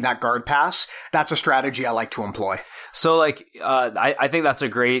going to give me that guard pass, that's a strategy I like to employ. So like, I think that's a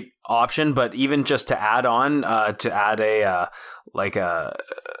great option, but even just to add on,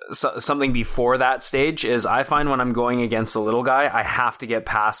 something before that stage is I find when I'm going against a little guy, I have to get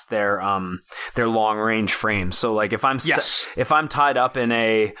past their long range frames. So like if I'm tied up in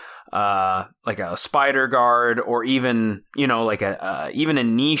a spider guard, or even, even a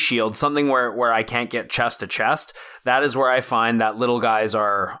knee shield, something where I can't get chest to chest, that is where I find that little guys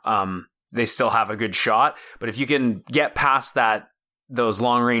are, they still have a good shot. But if you can get past those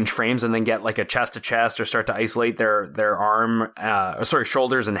long range frames and then get like a chest to chest, or start to isolate their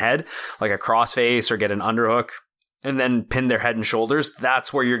shoulders and head, like a crossface, or get an underhook and then pin their head and shoulders,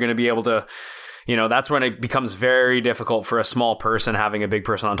 that's where you're going to be able to, that's when it becomes very difficult for a small person having a big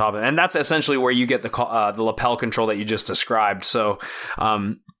person on top of it. And that's essentially where you get the lapel control that you just described. So,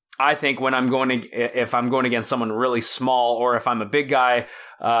 I think if I'm going against someone really small, or if I'm a big guy,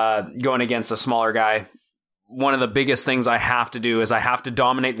 going against a smaller guy, one of the biggest things I have to do is I have to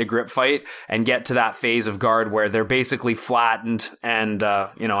dominate the grip fight and get to that phase of guard where they're basically flattened and,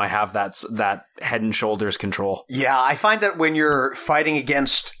 I have that head and shoulders control. Yeah, I find that when you're fighting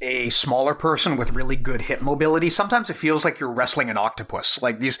against a smaller person with really good hip mobility, sometimes it feels like you're wrestling an octopus.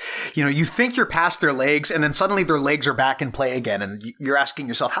 Like these, you think you're past their legs and then suddenly their legs are back in play again. And you're asking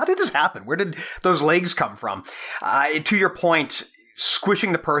yourself, how did this happen? Where did those legs come from? To your point,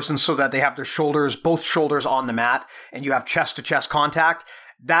 squishing the person so that they have both shoulders on the mat, and you have chest to chest contact,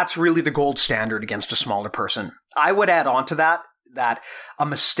 that's really the gold standard against a smaller person. I would add on to that a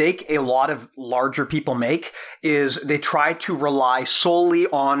mistake a lot of larger people make is they try to rely solely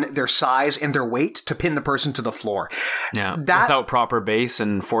on their size and their weight to pin the person to the floor. Yeah, without proper base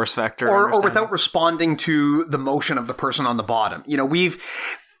and force vector. Or without responding to the motion of the person on the bottom.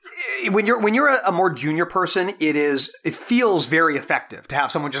 When you're a more junior person, it feels very effective to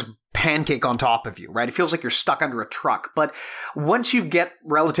have someone just pancake on top of you, right? It feels like you're stuck under a truck. But once you get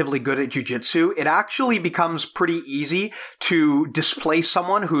relatively good at jiu-jitsu, it actually becomes pretty easy to displace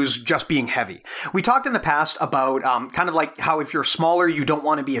someone who's just being heavy. We talked in the past about kind of like how if you're smaller, you don't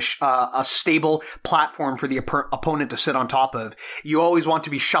want to be a stable platform for the opponent to sit on top of. You always want to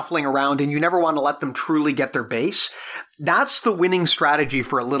be shuffling around, and you never want to let them truly get their base. That's the winning strategy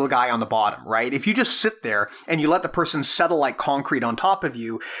for a little guy on the bottom, right? If you just sit there and you let the person settle like concrete on top of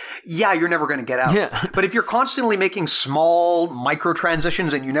you, yeah, you're never going to get out. Yeah. But if you're constantly making small micro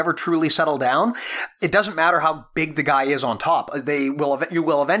transitions and you never truly settle down, it doesn't matter how big the guy is on top. You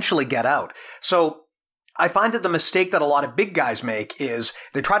will eventually get out. So I find that the mistake that a lot of big guys make is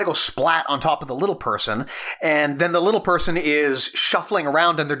they try to go splat on top of the little person, and then the little person is shuffling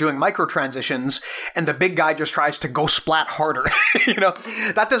around and they're doing micro transitions, and the big guy just tries to go splat harder.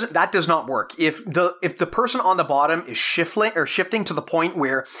 That does not work. If the person on the bottom is shifting to the point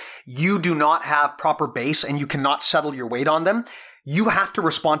where you do not have proper base and you cannot settle your weight on them, you have to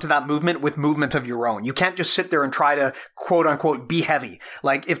respond to that movement with movement of your own. You can't just sit there and try to, quote unquote, be heavy.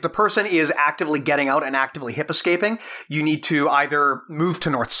 Like if the person is actively getting out and actively hip escaping, you need to either move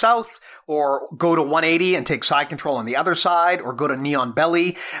to north-south or go to 180 and take side control on the other side, or go to knee on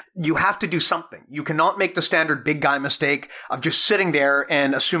belly. You have to do something. You cannot make the standard big guy mistake of just sitting there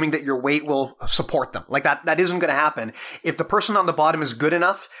and assuming that your weight will support them. Like that isn't going to happen. If the person on the bottom is good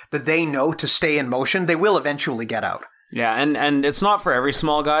enough that they know to stay in motion, they will eventually get out. Yeah, and it's not for every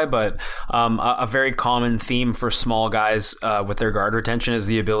small guy, but a very common theme for small guys with their guard retention is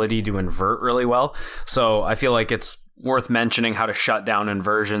the ability to invert really well. So I feel like it's worth mentioning how to shut down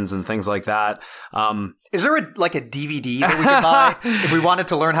inversions and things like that. Is there a DVD that we could buy if we wanted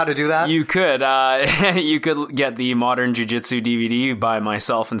to learn how to do that? You could. You could get the Modern Jiu-Jitsu DVD by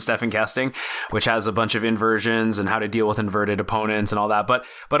myself and Stefan Kesting, which has a bunch of inversions and how to deal with inverted opponents and all that.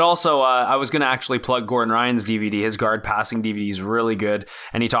 But also, I was going to actually plug Gordon Ryan's DVD. His guard passing DVD is really good,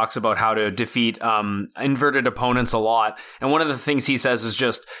 and he talks about how to defeat inverted opponents a lot. And one of the things he says is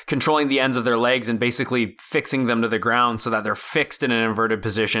just controlling the ends of their legs and basically fixing them to the ground so that they're fixed in an inverted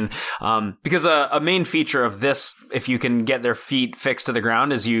position. Because a main feature of this, if you can get their feet fixed to the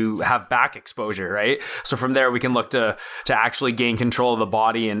ground, is you have back exposure, right? So from there, we can look to actually gain control of the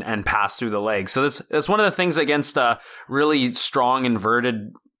body and pass through the legs. So that's one of the things against really strong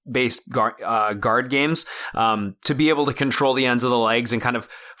inverted based guard games, to be able to control the ends of the legs and kind of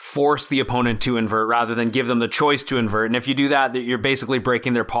force the opponent to invert rather than give them the choice to invert. And if you do that, you're basically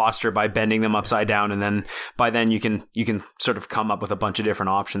breaking their posture by bending them upside down. And then by then you can sort of come up with a bunch of different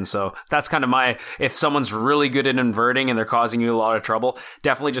options. So that's kind of if someone's really good at inverting and they're causing you a lot of trouble,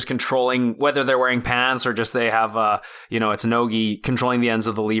 definitely just controlling whether they're wearing pants or just they have, it's no-gi, controlling the ends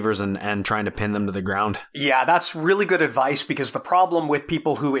of the levers and trying to pin them to the ground. Yeah, that's really good advice, because the problem with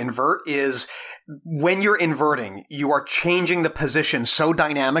people who invert is when you're inverting, you are changing the position so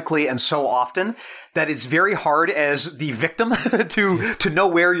dynamically and so often that it's very hard as the victim to know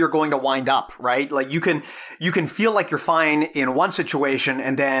where you're going to wind up, right? Like you can feel like you're fine in one situation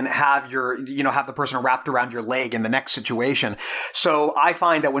and then have the person wrapped around your leg in the next situation. So I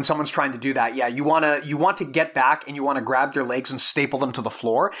find that when someone's trying to do that, yeah, you want to get back and you want to grab their legs and staple them to the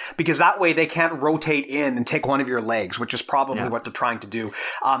floor, because that way they can't rotate in and take one of your legs, which is probably what they're trying to do.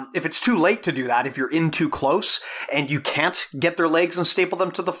 If it's too late to do that, if you're in too close and you can't get their legs and staple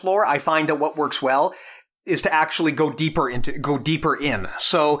them to the floor, I find that what works well is to actually go deeper in.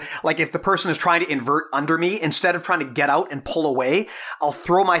 So like if the person is trying to invert under me, instead of trying to get out and pull away, I'll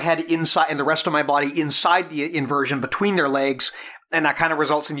throw my head inside and the rest of my body inside the inversion between their legs. And that kind of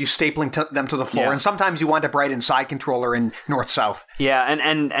results in you stapling them to the floor. Yeah. And sometimes you wind up right in side controller in north-south. Yeah.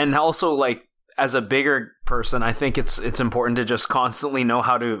 And also like, as a bigger person, I think it's important to just constantly know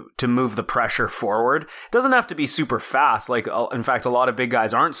how to move the pressure forward. It doesn't have to be super fast. Like, in fact, a lot of big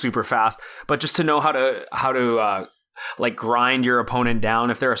guys aren't super fast, but just to know how to like grind your opponent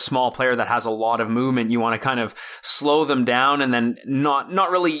down. If they're a small player that has a lot of movement, you want to kind of slow them down, and then not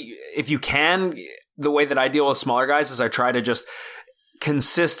really, if you can. The way that I deal with smaller guys is I try to just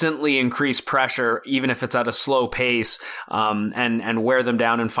consistently increase pressure, even if it's at a slow pace, and wear them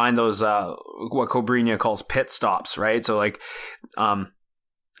down and find those, what Cobrinha calls pit stops, right? So like,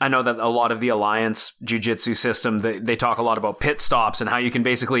 I know that a lot of the Alliance Jiu-Jitsu system, they talk a lot about pit stops and how you can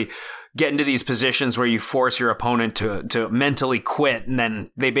basically get into these positions where you force your opponent to mentally quit, and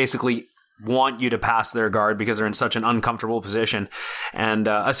then they basically want you to pass their guard because they're in such an uncomfortable position. And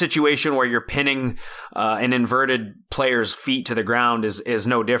a situation where you're pinning an inverted player's feet to the ground is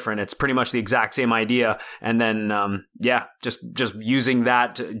no different. It's pretty much the exact same idea. And then just using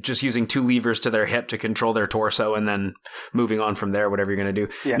using two levers to their hip to control their torso, and then moving on from there, whatever you're going to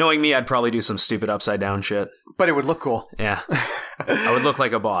do. Yeah. Knowing me, I'd probably do some stupid upside down shit. But it would look cool. Yeah. I would look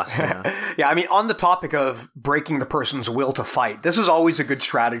like a boss. Yeah, I mean, on the topic of breaking the person's will to fight, this is always a good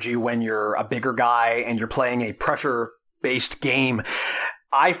strategy when you're a bigger guy and you're playing a pressure-based game.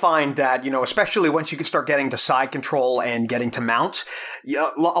 I find that, especially once you can start getting to side control and getting to mount,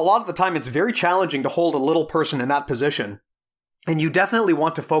 a lot of the time it's very challenging to hold a little person in that position. And you definitely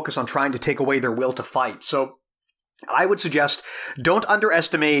want to focus on trying to take away their will to fight. So I would suggest don't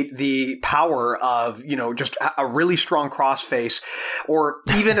underestimate the power of, just a really strong crossface, or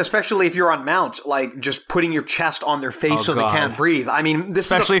even especially if you're on mount, like just putting your chest on their face they can't breathe. I mean,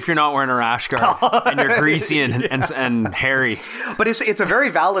 especially if you're not wearing a rash guard and you're greasy and hairy. But it's a very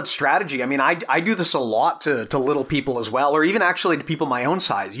valid strategy. I mean, I do this a lot to little people as well, or even actually to people my own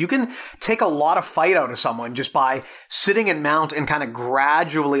size. You can take a lot of fight out of someone just by sitting in mount and kind of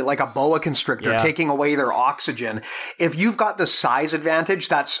gradually, like a boa constrictor, taking away their oxygen. If you've got the size advantage,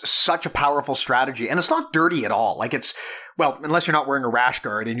 that's such a powerful strategy. And it's not dirty at all. Like well, unless you're not wearing a rash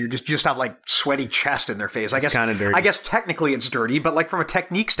guard and you just have like sweaty chest in their face. It's kind of dirty. I guess technically it's dirty, but like from a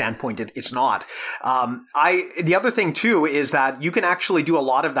technique standpoint, it's not. The other thing too is that you can actually do a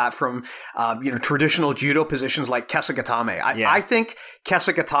lot of that from, traditional judo positions like Kesagatame. I think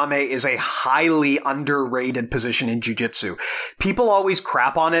Kesagatame is a highly underrated position in jiu-jitsu. People always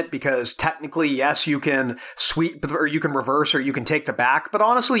crap on it because technically, yes, you can sweep or you can reverse or you can take the back, but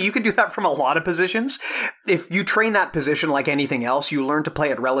honestly, you can do that from a lot of positions. If you train that position like anything else, you learn to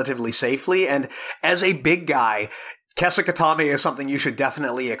play it relatively safely. And as a big guy, Kesikatame is something you should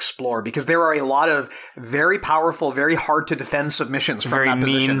definitely explore because there are a lot of very powerful, very hard to defend submissions from very that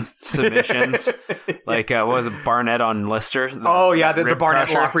position. Mean submissions. Like, what was it, Barnett on Lister? The Barnett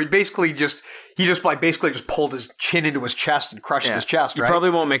crusher. lock where he basically just pulled his chin into his chest and crushed his chest, right? You probably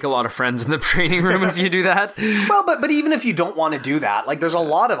won't make a lot of friends in the training room if you do that. Well, but even if you don't want to do that, like there's a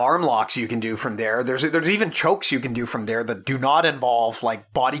lot of arm locks you can do from there. There's even chokes you can do from there that do not involve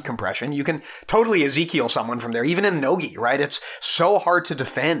like body compression. You can totally Ezekiel someone from there, even in Nogi, right? It's so hard to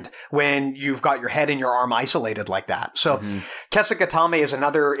defend when you've got your head and your arm isolated like that. So Kesikatame is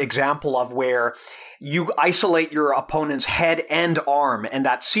another example of where you isolate your opponent's head and arm, and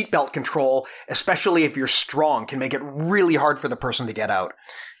that seatbelt control, especially if you're strong, can make it really hard for the person to get out.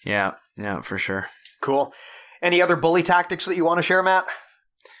 Yeah, for sure. Cool. Any other bully tactics that you want to share, Matt?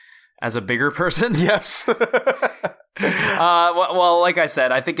 As a bigger person? Yes. Well, like I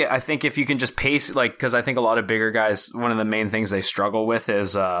said, I think if you can just pace, like, because I think a lot of bigger guys, one of the main things they struggle with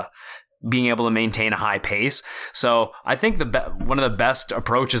is being able to maintain a high pace. So I think one of the best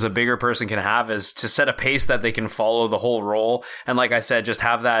approaches a bigger person can have is to set a pace that they can follow the whole roll. And like I said, just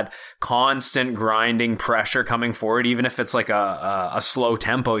have that constant grinding pressure coming forward, even if it's like a slow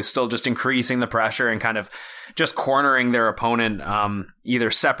tempo, he's still just increasing the pressure and kind of just cornering their opponent,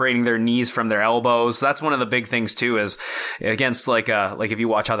 either separating their knees from their elbows. That's one of the big things too, is against like if you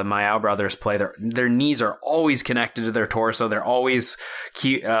watch how the Mayao brothers play, their knees are always connected to their torso. They always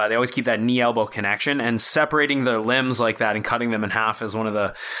keep that knee elbow connection, and separating their limbs like that and cutting them in half is one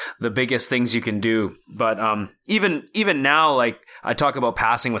of the biggest things you can do. But even now, like I talk about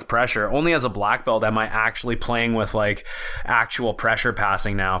passing with pressure, only as a black belt am I actually playing with like actual pressure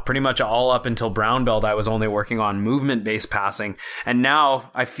passing now. Pretty much all up until brown belt, I was only working on movement based passing, and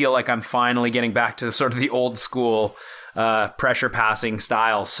now I feel like I'm finally getting back to sort of the old school pressure passing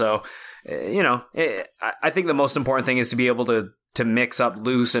style. So I think the most important thing is to be able to mix up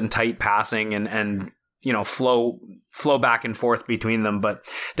loose and tight passing and flow back and forth between them. But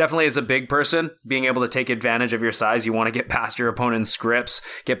definitely as a big person, being able to take advantage of your size, you want to get past your opponent's grips,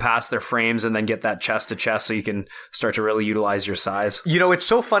 get past their frames, and then get that chest to chest so you can start to really utilize your size. It's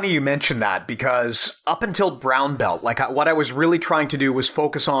so funny you mentioned that, because up until brown belt, like what I was really trying to do was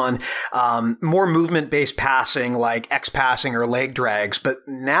focus on more movement-based passing, like X passing or leg drags. But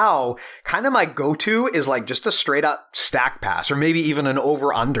now kind of my go-to is like just a straight up stack pass, or maybe even an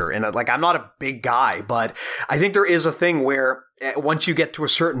over-under. And like, I'm not a big guy, but I think there is a thing where once you get to a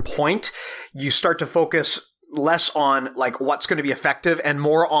certain point, you start to focus less on like what's going to be effective and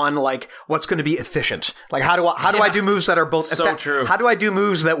more on like what's going to be efficient. Like how do I do moves that are both so true. How do I do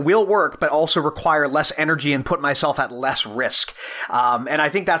moves that will work but also require less energy and put myself at less risk? And I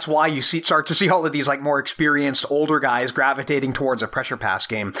think that's why you start to see all of these like more experienced older guys gravitating towards a pressure pass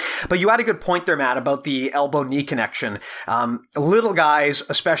game. But you had a good point there, Matt, about the elbow knee connection. Little guys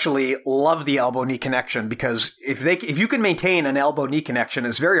especially love the elbow knee connection, because if you can maintain an elbow knee connection,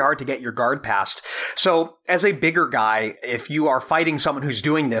 it's very hard to get your guard past. So as a bigger guy, if you are fighting someone who's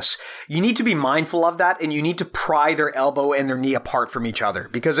doing this, you need to be mindful of that, and you need to pry their elbow and their knee apart from each other,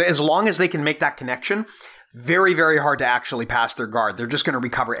 because as long as they can make that connection, very, very hard to actually pass their guard. They're just going to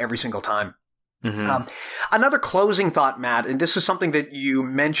recover every single time. Mm-hmm. Another closing thought, Matt, and this is something that you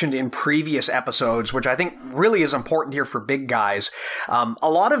mentioned in previous episodes, which I think really is important here for big guys. A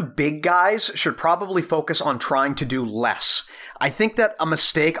lot of big guys should probably focus on trying to do less. I think that a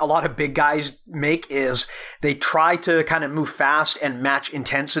mistake a lot of big guys make is they try to kind of move fast and match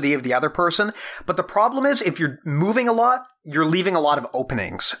intensity of the other person. But the problem is, if you're moving a lot, you're leaving a lot of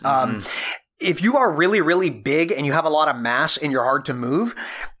openings. Mm-hmm. If you are really, really big and you have a lot of mass and you're hard to move,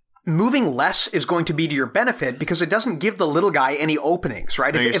 moving less is going to be to your benefit, because it doesn't give the little guy any openings,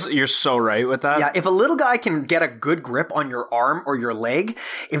 right? No, you're so right with that. Yeah, if a little guy can get a good grip on your arm or your leg,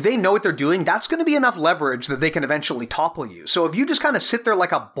 if they know what they're doing, that's going to be enough leverage that they can eventually topple you. So if you just kind of sit there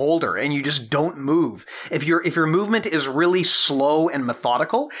like a boulder and you just don't move, if your movement is really slow and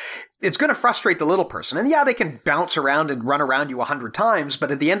methodical, it's going to frustrate the little person. And yeah, they can bounce around and run around you 100 times,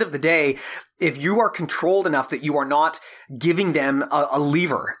 but at the end of the day, if you are controlled enough that you are not giving them a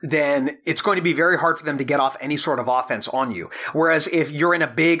lever, then it's going to be very hard for them to get off any sort of offense on you. Whereas if you're in a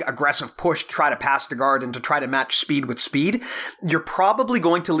big aggressive push to try to pass the guard and to try to match speed with speed, you're probably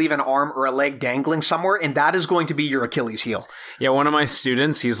going to leave an arm or a leg dangling somewhere, and that is going to be your Achilles heel. Yeah, one of my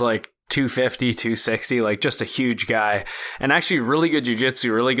students, he's like 250, 260, like just a huge guy, and actually really good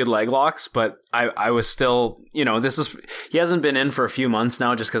jiu-jitsu, really good leg locks. But I was still, he hasn't been in for a few months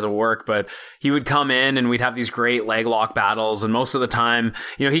now just because of work, but he would come in and we'd have these great leg lock battles. And most of the time,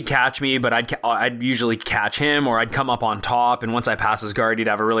 he'd catch me, but I'd usually catch him, or I'd come up on top. And once I pass his guard, he'd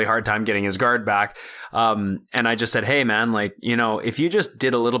have a really hard time getting his guard back. And I just said, hey man, like, you know, if you just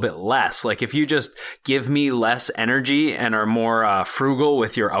did a little bit less, like if you just give me less energy and are more frugal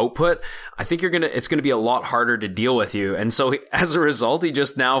with your output, I think it's going to be a lot harder to deal with you. And so as a result, he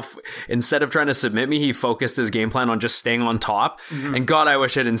just now, instead of trying to submit me, he focused his game plan on just staying on top. Mm-hmm. And God, I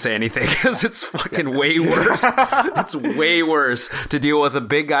wish I didn't say anything, because it's fucking way worse. It's way worse to deal with a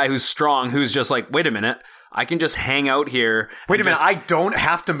big guy who's strong, who's just like, wait a minute, I can just hang out here. Wait a minute, I don't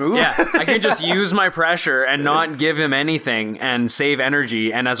have to move? Yeah, I can just use my pressure and not give him anything and save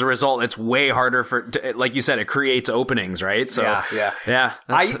energy. And as a result, it's way harder like you said, it creates openings, right? So yeah.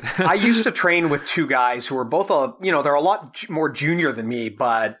 I used to train with two guys who were both, they're a lot more junior than me,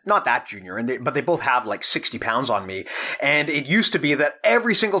 but not that junior. But they both have like 60 pounds on me. And it used to be that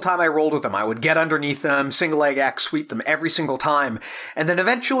every single time I rolled with them, I would get underneath them, single leg X, sweep them every single time. And then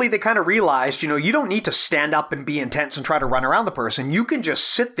eventually they kind of realized, you don't need to stand up and be intense and try to run around the person. You can just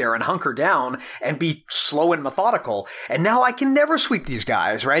sit there and hunker down and be slow and methodical. And now I can never sweep these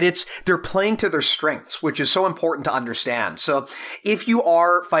guys, right? They're playing to their strengths, which is so important to understand. So if you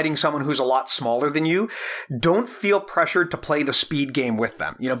are fighting someone who's a lot smaller than you, don't feel pressured to play the speed game with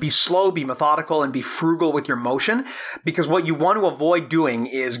them. Be slow, be methodical, and be frugal with your motion, because what you want to avoid doing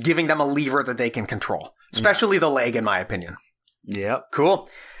is giving them a lever that they can control, especially the leg, in my opinion. Yep. Cool.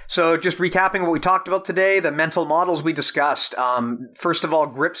 So just recapping what we talked about today, the mental models we discussed. First of all,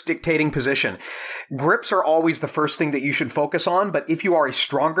 grips dictating position. Grips are always the first thing that you should focus on, but if you are a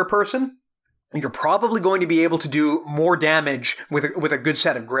stronger person, you're probably going to be able to do more damage with a good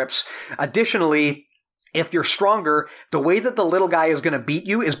set of grips. Additionally, if you're stronger, the way that the little guy is going to beat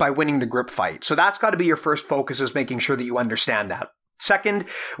you is by winning the grip fight. So that's got to be your first focus, is making sure that you understand that. Second,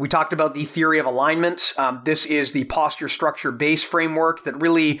 we talked about the theory of alignment. This is the posture structure base framework that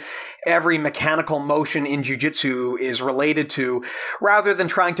really every mechanical motion in jiu-jitsu is related to. Rather than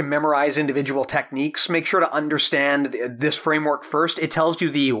trying to memorize individual techniques, make sure to understand this framework first. It tells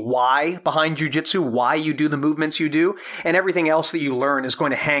you the why behind jiu-jitsu, why you do the movements you do, and everything else that you learn is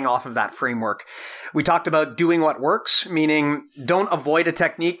going to hang off of that framework. We talked about doing what works, meaning don't avoid a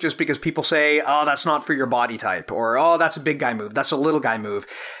technique just because people say, oh, that's not for your body type, or, oh, that's a big guy move, that's a little guy move.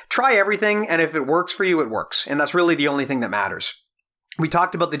 Try everything, and if it works for you, it works. And that's really the only thing that matters. We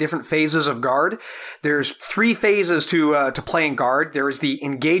talked about the different phases of guard. There's 3 phases to playing guard. There is the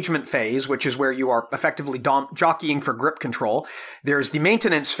engagement phase, which is where you are effectively jockeying for grip control. There's the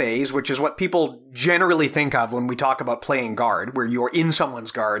maintenance phase, which is what people generally think of when we talk about playing guard, where you are in someone's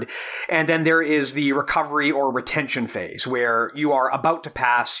guard. And then there is the recovery or retention phase, where you are about to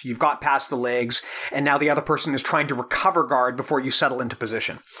pass, you've got past the legs, and now the other person is trying to recover guard before you settle into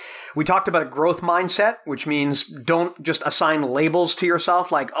position. We talked about a growth mindset, which means don't just assign labels to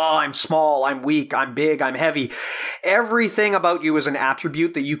yourself like, oh, I'm small, I'm weak, I'm big, I'm heavy. Everything about you is an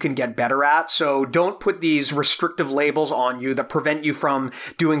attribute that you can get better at. So don't put these restrictive labels on you that prevent you from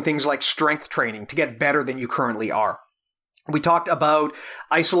doing things like strength training to get better than you currently are. We talked about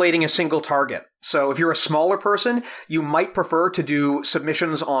isolating a single target. So if you're a smaller person, you might prefer to do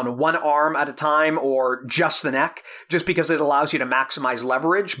submissions on one arm at a time or just the neck, just because it allows you to maximize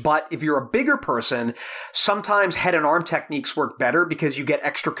leverage. But if you're a bigger person, sometimes head and arm techniques work better because you get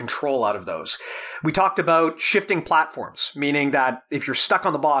extra control out of those. We talked about shifting platforms, meaning that if you're stuck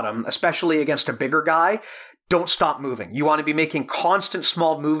on the bottom, especially against a bigger guy, don't stop moving. You want to be making constant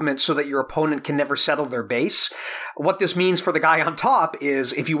small movements so that your opponent can never settle their base. What this means for the guy on top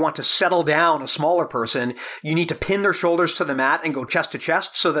is if you want to settle down a smaller person, you need to pin their shoulders to the mat and go chest to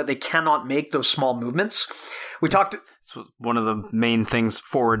chest so that they cannot make those small movements. We talked... It's one of the main things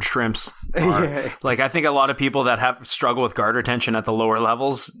forward shrimps are. Like, I think a lot of people that have struggle with guard retention at the lower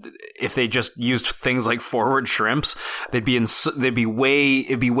levels, if they just used things like forward shrimps, it'd be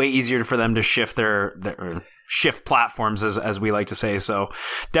way easier for them to shift their shift platforms, as we like to say. So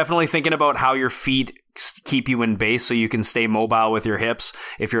definitely thinking about how your feet keep you in base so you can stay mobile with your hips.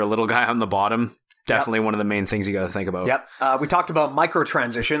 If you're a little guy on the bottom, definitely one of the main things you got to think about. Yep. We talked about micro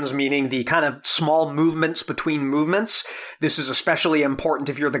transitions, meaning the kind of small movements between movements. This is especially important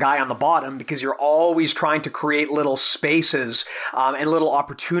if you're the guy on the bottom because you're always trying to create little spaces and little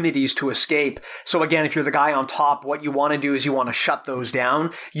opportunities to escape. So again, if you're the guy on top, what you want to do is you want to shut those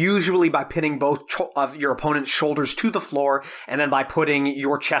down, usually by pinning both of your opponent's shoulders to the floor and then by putting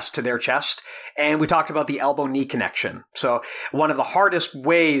your chest to their chest. And we talked about the elbow-knee connection. So one of the hardest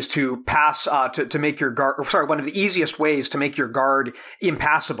ways to pass, to make your guard, one of the easiest ways to make your guard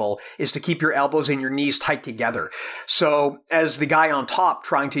impassable is to keep your elbows and your knees tight together. So as the guy on top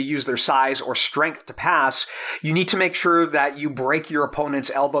trying to use their size or strength to pass, you need to make sure that you break your opponent's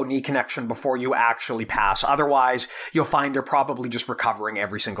elbow-knee connection before you actually pass. Otherwise, you'll find they're probably just recovering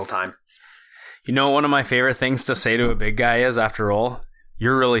every single time. You know, one of my favorite things to say to a big guy is, after all,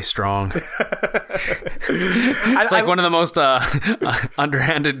 you're really strong. It's like one of the most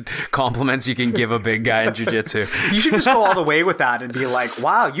underhanded compliments you can give a big guy in jiu-jitsu. You should just go all the way with that and be like,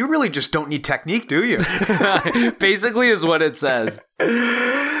 wow, you really just don't need technique, do you? Basically is what it says.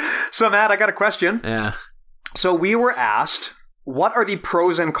 So, Matt, I got a question. Yeah. So we were asked, what are the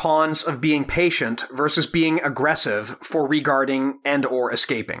pros and cons of being patient versus being aggressive for regarding and or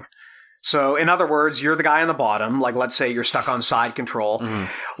escaping? So, in other words, you're the guy on the bottom, like let's say you're stuck on side control.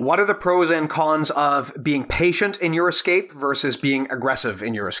 Mm-hmm. What are the pros and cons of being patient in your escape versus being aggressive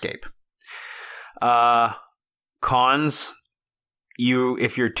in your escape? Cons,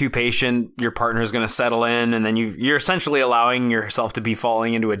 if you're too patient, your partner's going to settle in, and then you're essentially allowing yourself to be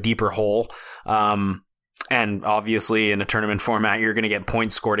falling into a deeper hole. And obviously, in a tournament format, you're going to get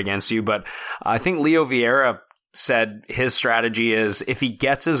points scored against you. But I think Leo Vieira said his strategy is if he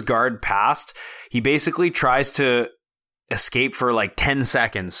gets his guard passed, he basically tries to escape for like 10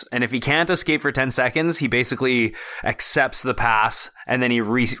 seconds. And if he can't escape for 10 seconds, he basically accepts the pass, and then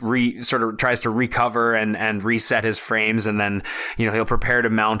he sort of tries to recover and reset his frames. And then, he'll prepare to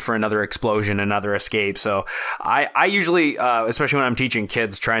mount for another explosion, another escape. So I usually, especially when I'm teaching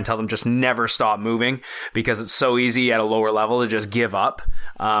kids, try and tell them just never stop moving, because it's so easy at a lower level to just give up.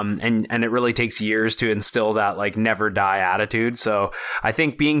 And it really takes years to instill that like never die attitude. So I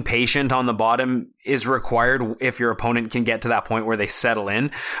think being patient on the bottom is required if your opponent can get to that point where they settle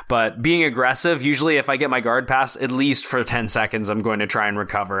in. But being aggressive, usually if I get my guard pass, at least for 10 seconds, I'm going to try and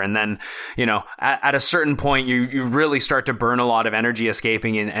recover. And then, at a certain point, you really start to burn a lot of energy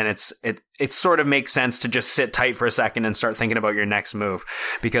escaping, and it sort of makes sense to just sit tight for a second and start thinking about your next move.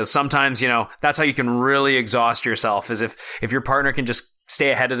 Because sometimes, that's how you can really exhaust yourself, is if your partner can just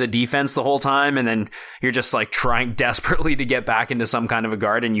stay ahead of the defense the whole time, and then you're just like trying desperately to get back into some kind of a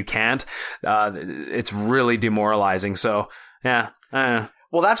guard and you can't, it's really demoralizing. So yeah.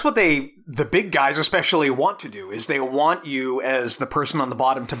 Well, that's what the big guys especially want to do, is they want you as the person on the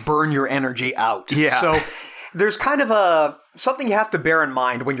bottom to burn your energy out. Yeah. So there's kind of something you have to bear in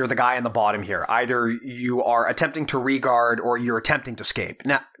mind when you're the guy on the bottom here. Either you are attempting to regard or you're attempting to escape.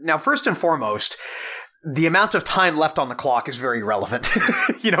 Now, first and foremost, the amount of time left on the clock is very relevant.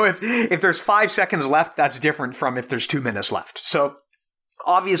 If there's 5 seconds left, that's different from if there's 2 minutes left. So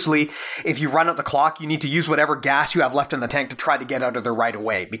obviously, if you run out the clock, you need to use whatever gas you have left in the tank to try to get out of there right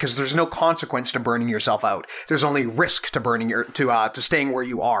away, because there's no consequence to burning yourself out. There's only risk to staying where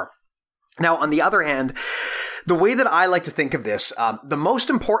you are. Now, on the other hand, the way that I like to think of this, the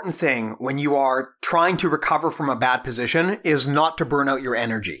most important thing when you are trying to recover from a bad position is not to burn out your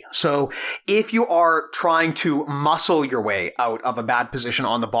energy. So if you are trying to muscle your way out of a bad position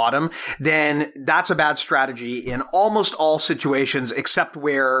on the bottom, then that's a bad strategy in almost all situations except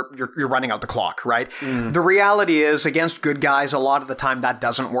where you're running out the clock, right? The reality is, against good guys, a lot of the time that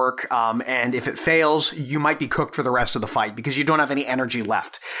doesn't work. And if it fails, you might be cooked for the rest of the fight because you don't have any energy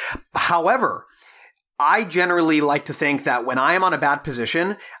left. However, I generally like to think that when I am on a bad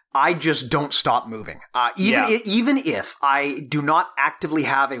position, I just don't stop moving. Even if I do not actively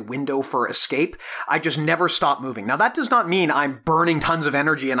have a window for escape, I just never stop moving. Now, that does not mean I'm burning tons of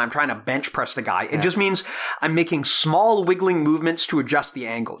energy and I'm trying to bench press the guy. It just means I'm making small wiggling movements to adjust the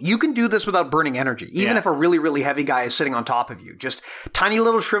angle. You can do this without burning energy, even if a really, really heavy guy is sitting on top of you. Just tiny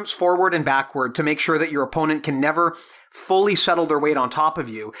little shrimps forward and backward to make sure that your opponent can never fully settle their weight on top of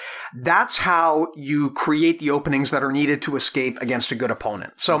you. That's how you create the openings that are needed to escape against a good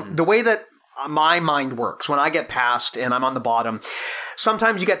opponent. So the way that my mind works when I get passed and I'm on the bottom,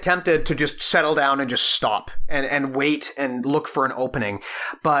 sometimes you get tempted to just settle down and just stop and wait and look for an opening.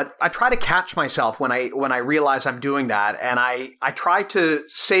 But I try to catch myself when I realize I'm doing that. And I try to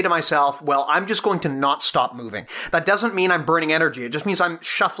say to myself, well, I'm just going to not stop moving. That doesn't mean I'm burning energy. It just means I'm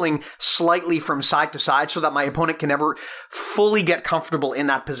shuffling slightly from side to side so that my opponent can never fully get comfortable in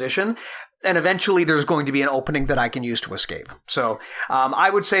that position. And eventually there's going to be an opening that I can use to escape. So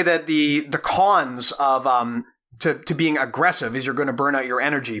I would say that the cons of to being aggressive is you're going to burn out your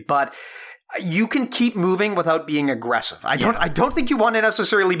energy, but you can keep moving without being aggressive. I don't think you want to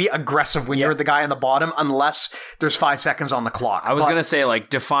necessarily be aggressive when you're the guy on the bottom unless there's 5 seconds on the clock. I was going to say, like,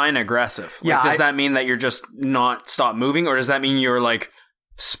 define aggressive. Like, does that mean that you're just not stop moving, or does that mean you're like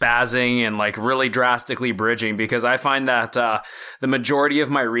spazzing and like really drastically bridging? Because I find that the majority of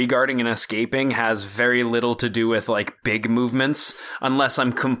my regarding and escaping has very little to do with like big movements. Unless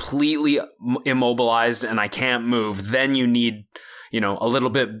I'm completely immobilized and I can't move, then you need a little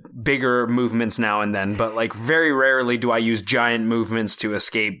bit bigger movements now and then, but like very rarely do I use giant movements to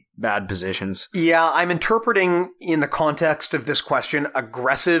escape bad positions. Yeah, I'm interpreting in the context of this question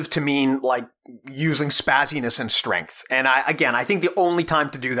aggressive to mean like using spazziness and strength. And I think the only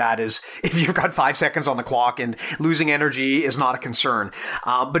time to do that is if you've got 5 seconds on the clock and losing energy is not a concern.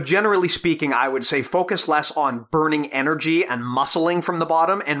 But generally speaking, I would say focus less on burning energy and muscling from the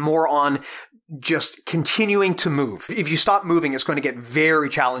bottom and more on just continuing to move. If you stop moving, it's going to get very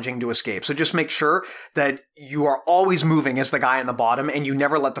challenging to escape. So just make sure that you are always moving as the guy on the bottom and you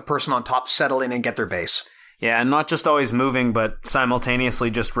never let the person on top settle in and get their base. Yeah, and not just always moving, but simultaneously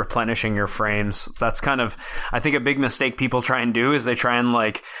just replenishing your frames. That's kind of, I think, a big mistake people try and do is they try and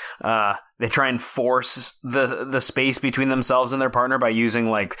force the space between themselves and their partner by using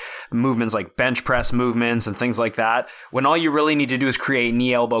like movements like bench press movements and things like that, when all you really need to do is create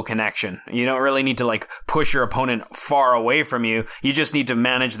knee elbow connection. You don't really need to like push your opponent far away from you. You just need to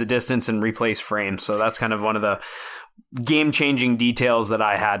manage the distance and replace frames. So that's kind of one of the game-changing details that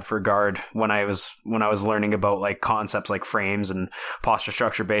I had for guard when I was learning about like concepts like frames and posture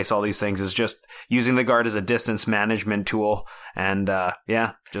structure base, all these things, is just using the guard as a distance management tool, and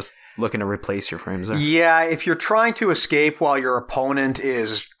just looking to replace your frames there. Yeah, if you're trying to escape while your opponent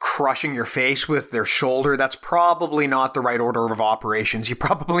is crushing your face with their shoulder, that's probably not the right order of operations. You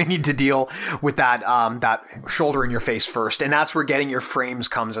probably need to deal with that shoulder in your face first, and that's where getting your frames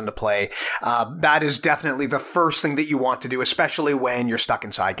comes into play. That is definitely the first thing that you want to do, especially when you're stuck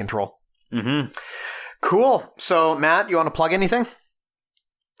in side control. Mm-hmm. Cool. So, Matt, you want to plug anything?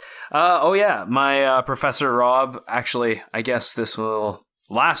 My Professor Rob, actually, I guess this will...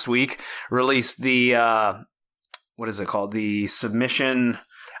 last week released the what is it called? The submission.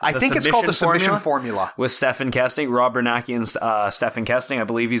 I think it's called the submission formula with Stefan Kesting, Rob Bernacki, and Stefan Kesting. I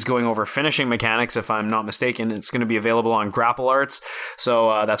believe he's going over finishing mechanics, if I'm not mistaken. It's going to be available on Grapple Arts.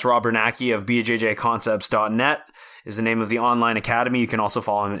 So that's Rob Bernacki of bjjconcepts.net is the name of the online academy. You can also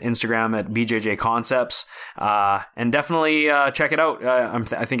follow him on Instagram at bjjconcepts, and definitely check it out.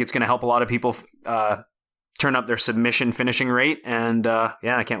 I think it's going to help a lot of people turn up their submission finishing rate, and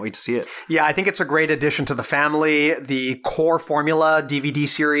I can't wait to see it. Yeah, I think it's a great addition to the family. The Core Formula DVD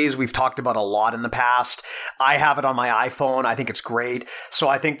series we've talked about a lot in the past. I have it on my iPhone. I think it's great. So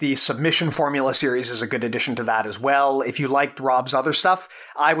I think the Submission Formula series is a good addition to that as well. If you liked Rob's other stuff,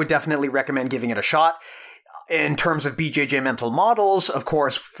 I would definitely recommend giving it a shot. In terms of BJJ Mental Models, of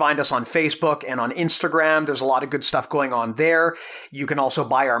course, find us on Facebook and on Instagram. There's a lot of good stuff going on there. You can also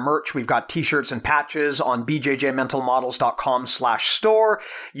buy our merch. We've got t-shirts and patches on bjjmentalmodels.com/store.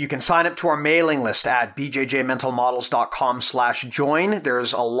 You can sign up to our mailing list at bjjmentalmodels.com/join.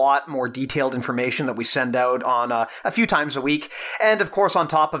 There's a lot more detailed information that we send out on a few times a week. And of course, on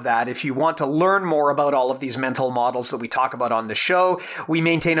top of that, if you want to learn more about all of these mental models that we talk about on the show, we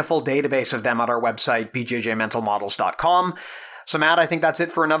maintain a full database of them at our website, bjjmentalmodels.com. So, Matt, I think that's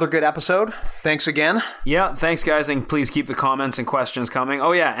it for another good episode. Thanks again. Yeah, thanks, guys, and please keep the comments and questions coming.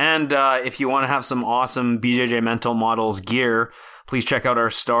 Oh, yeah, and if you want to have some awesome BJJ Mental Models gear, please check out our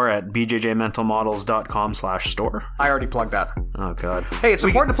store at bjjmentalmodels.com/store. I already plugged that. Oh, God. Hey, it's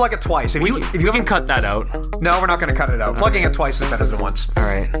important to plug it twice. If you can cut that out. No, we're not going to cut it out. Plugging it twice is better than once. All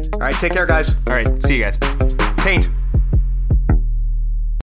right. All right, take care, guys. All right, see you guys. Paint.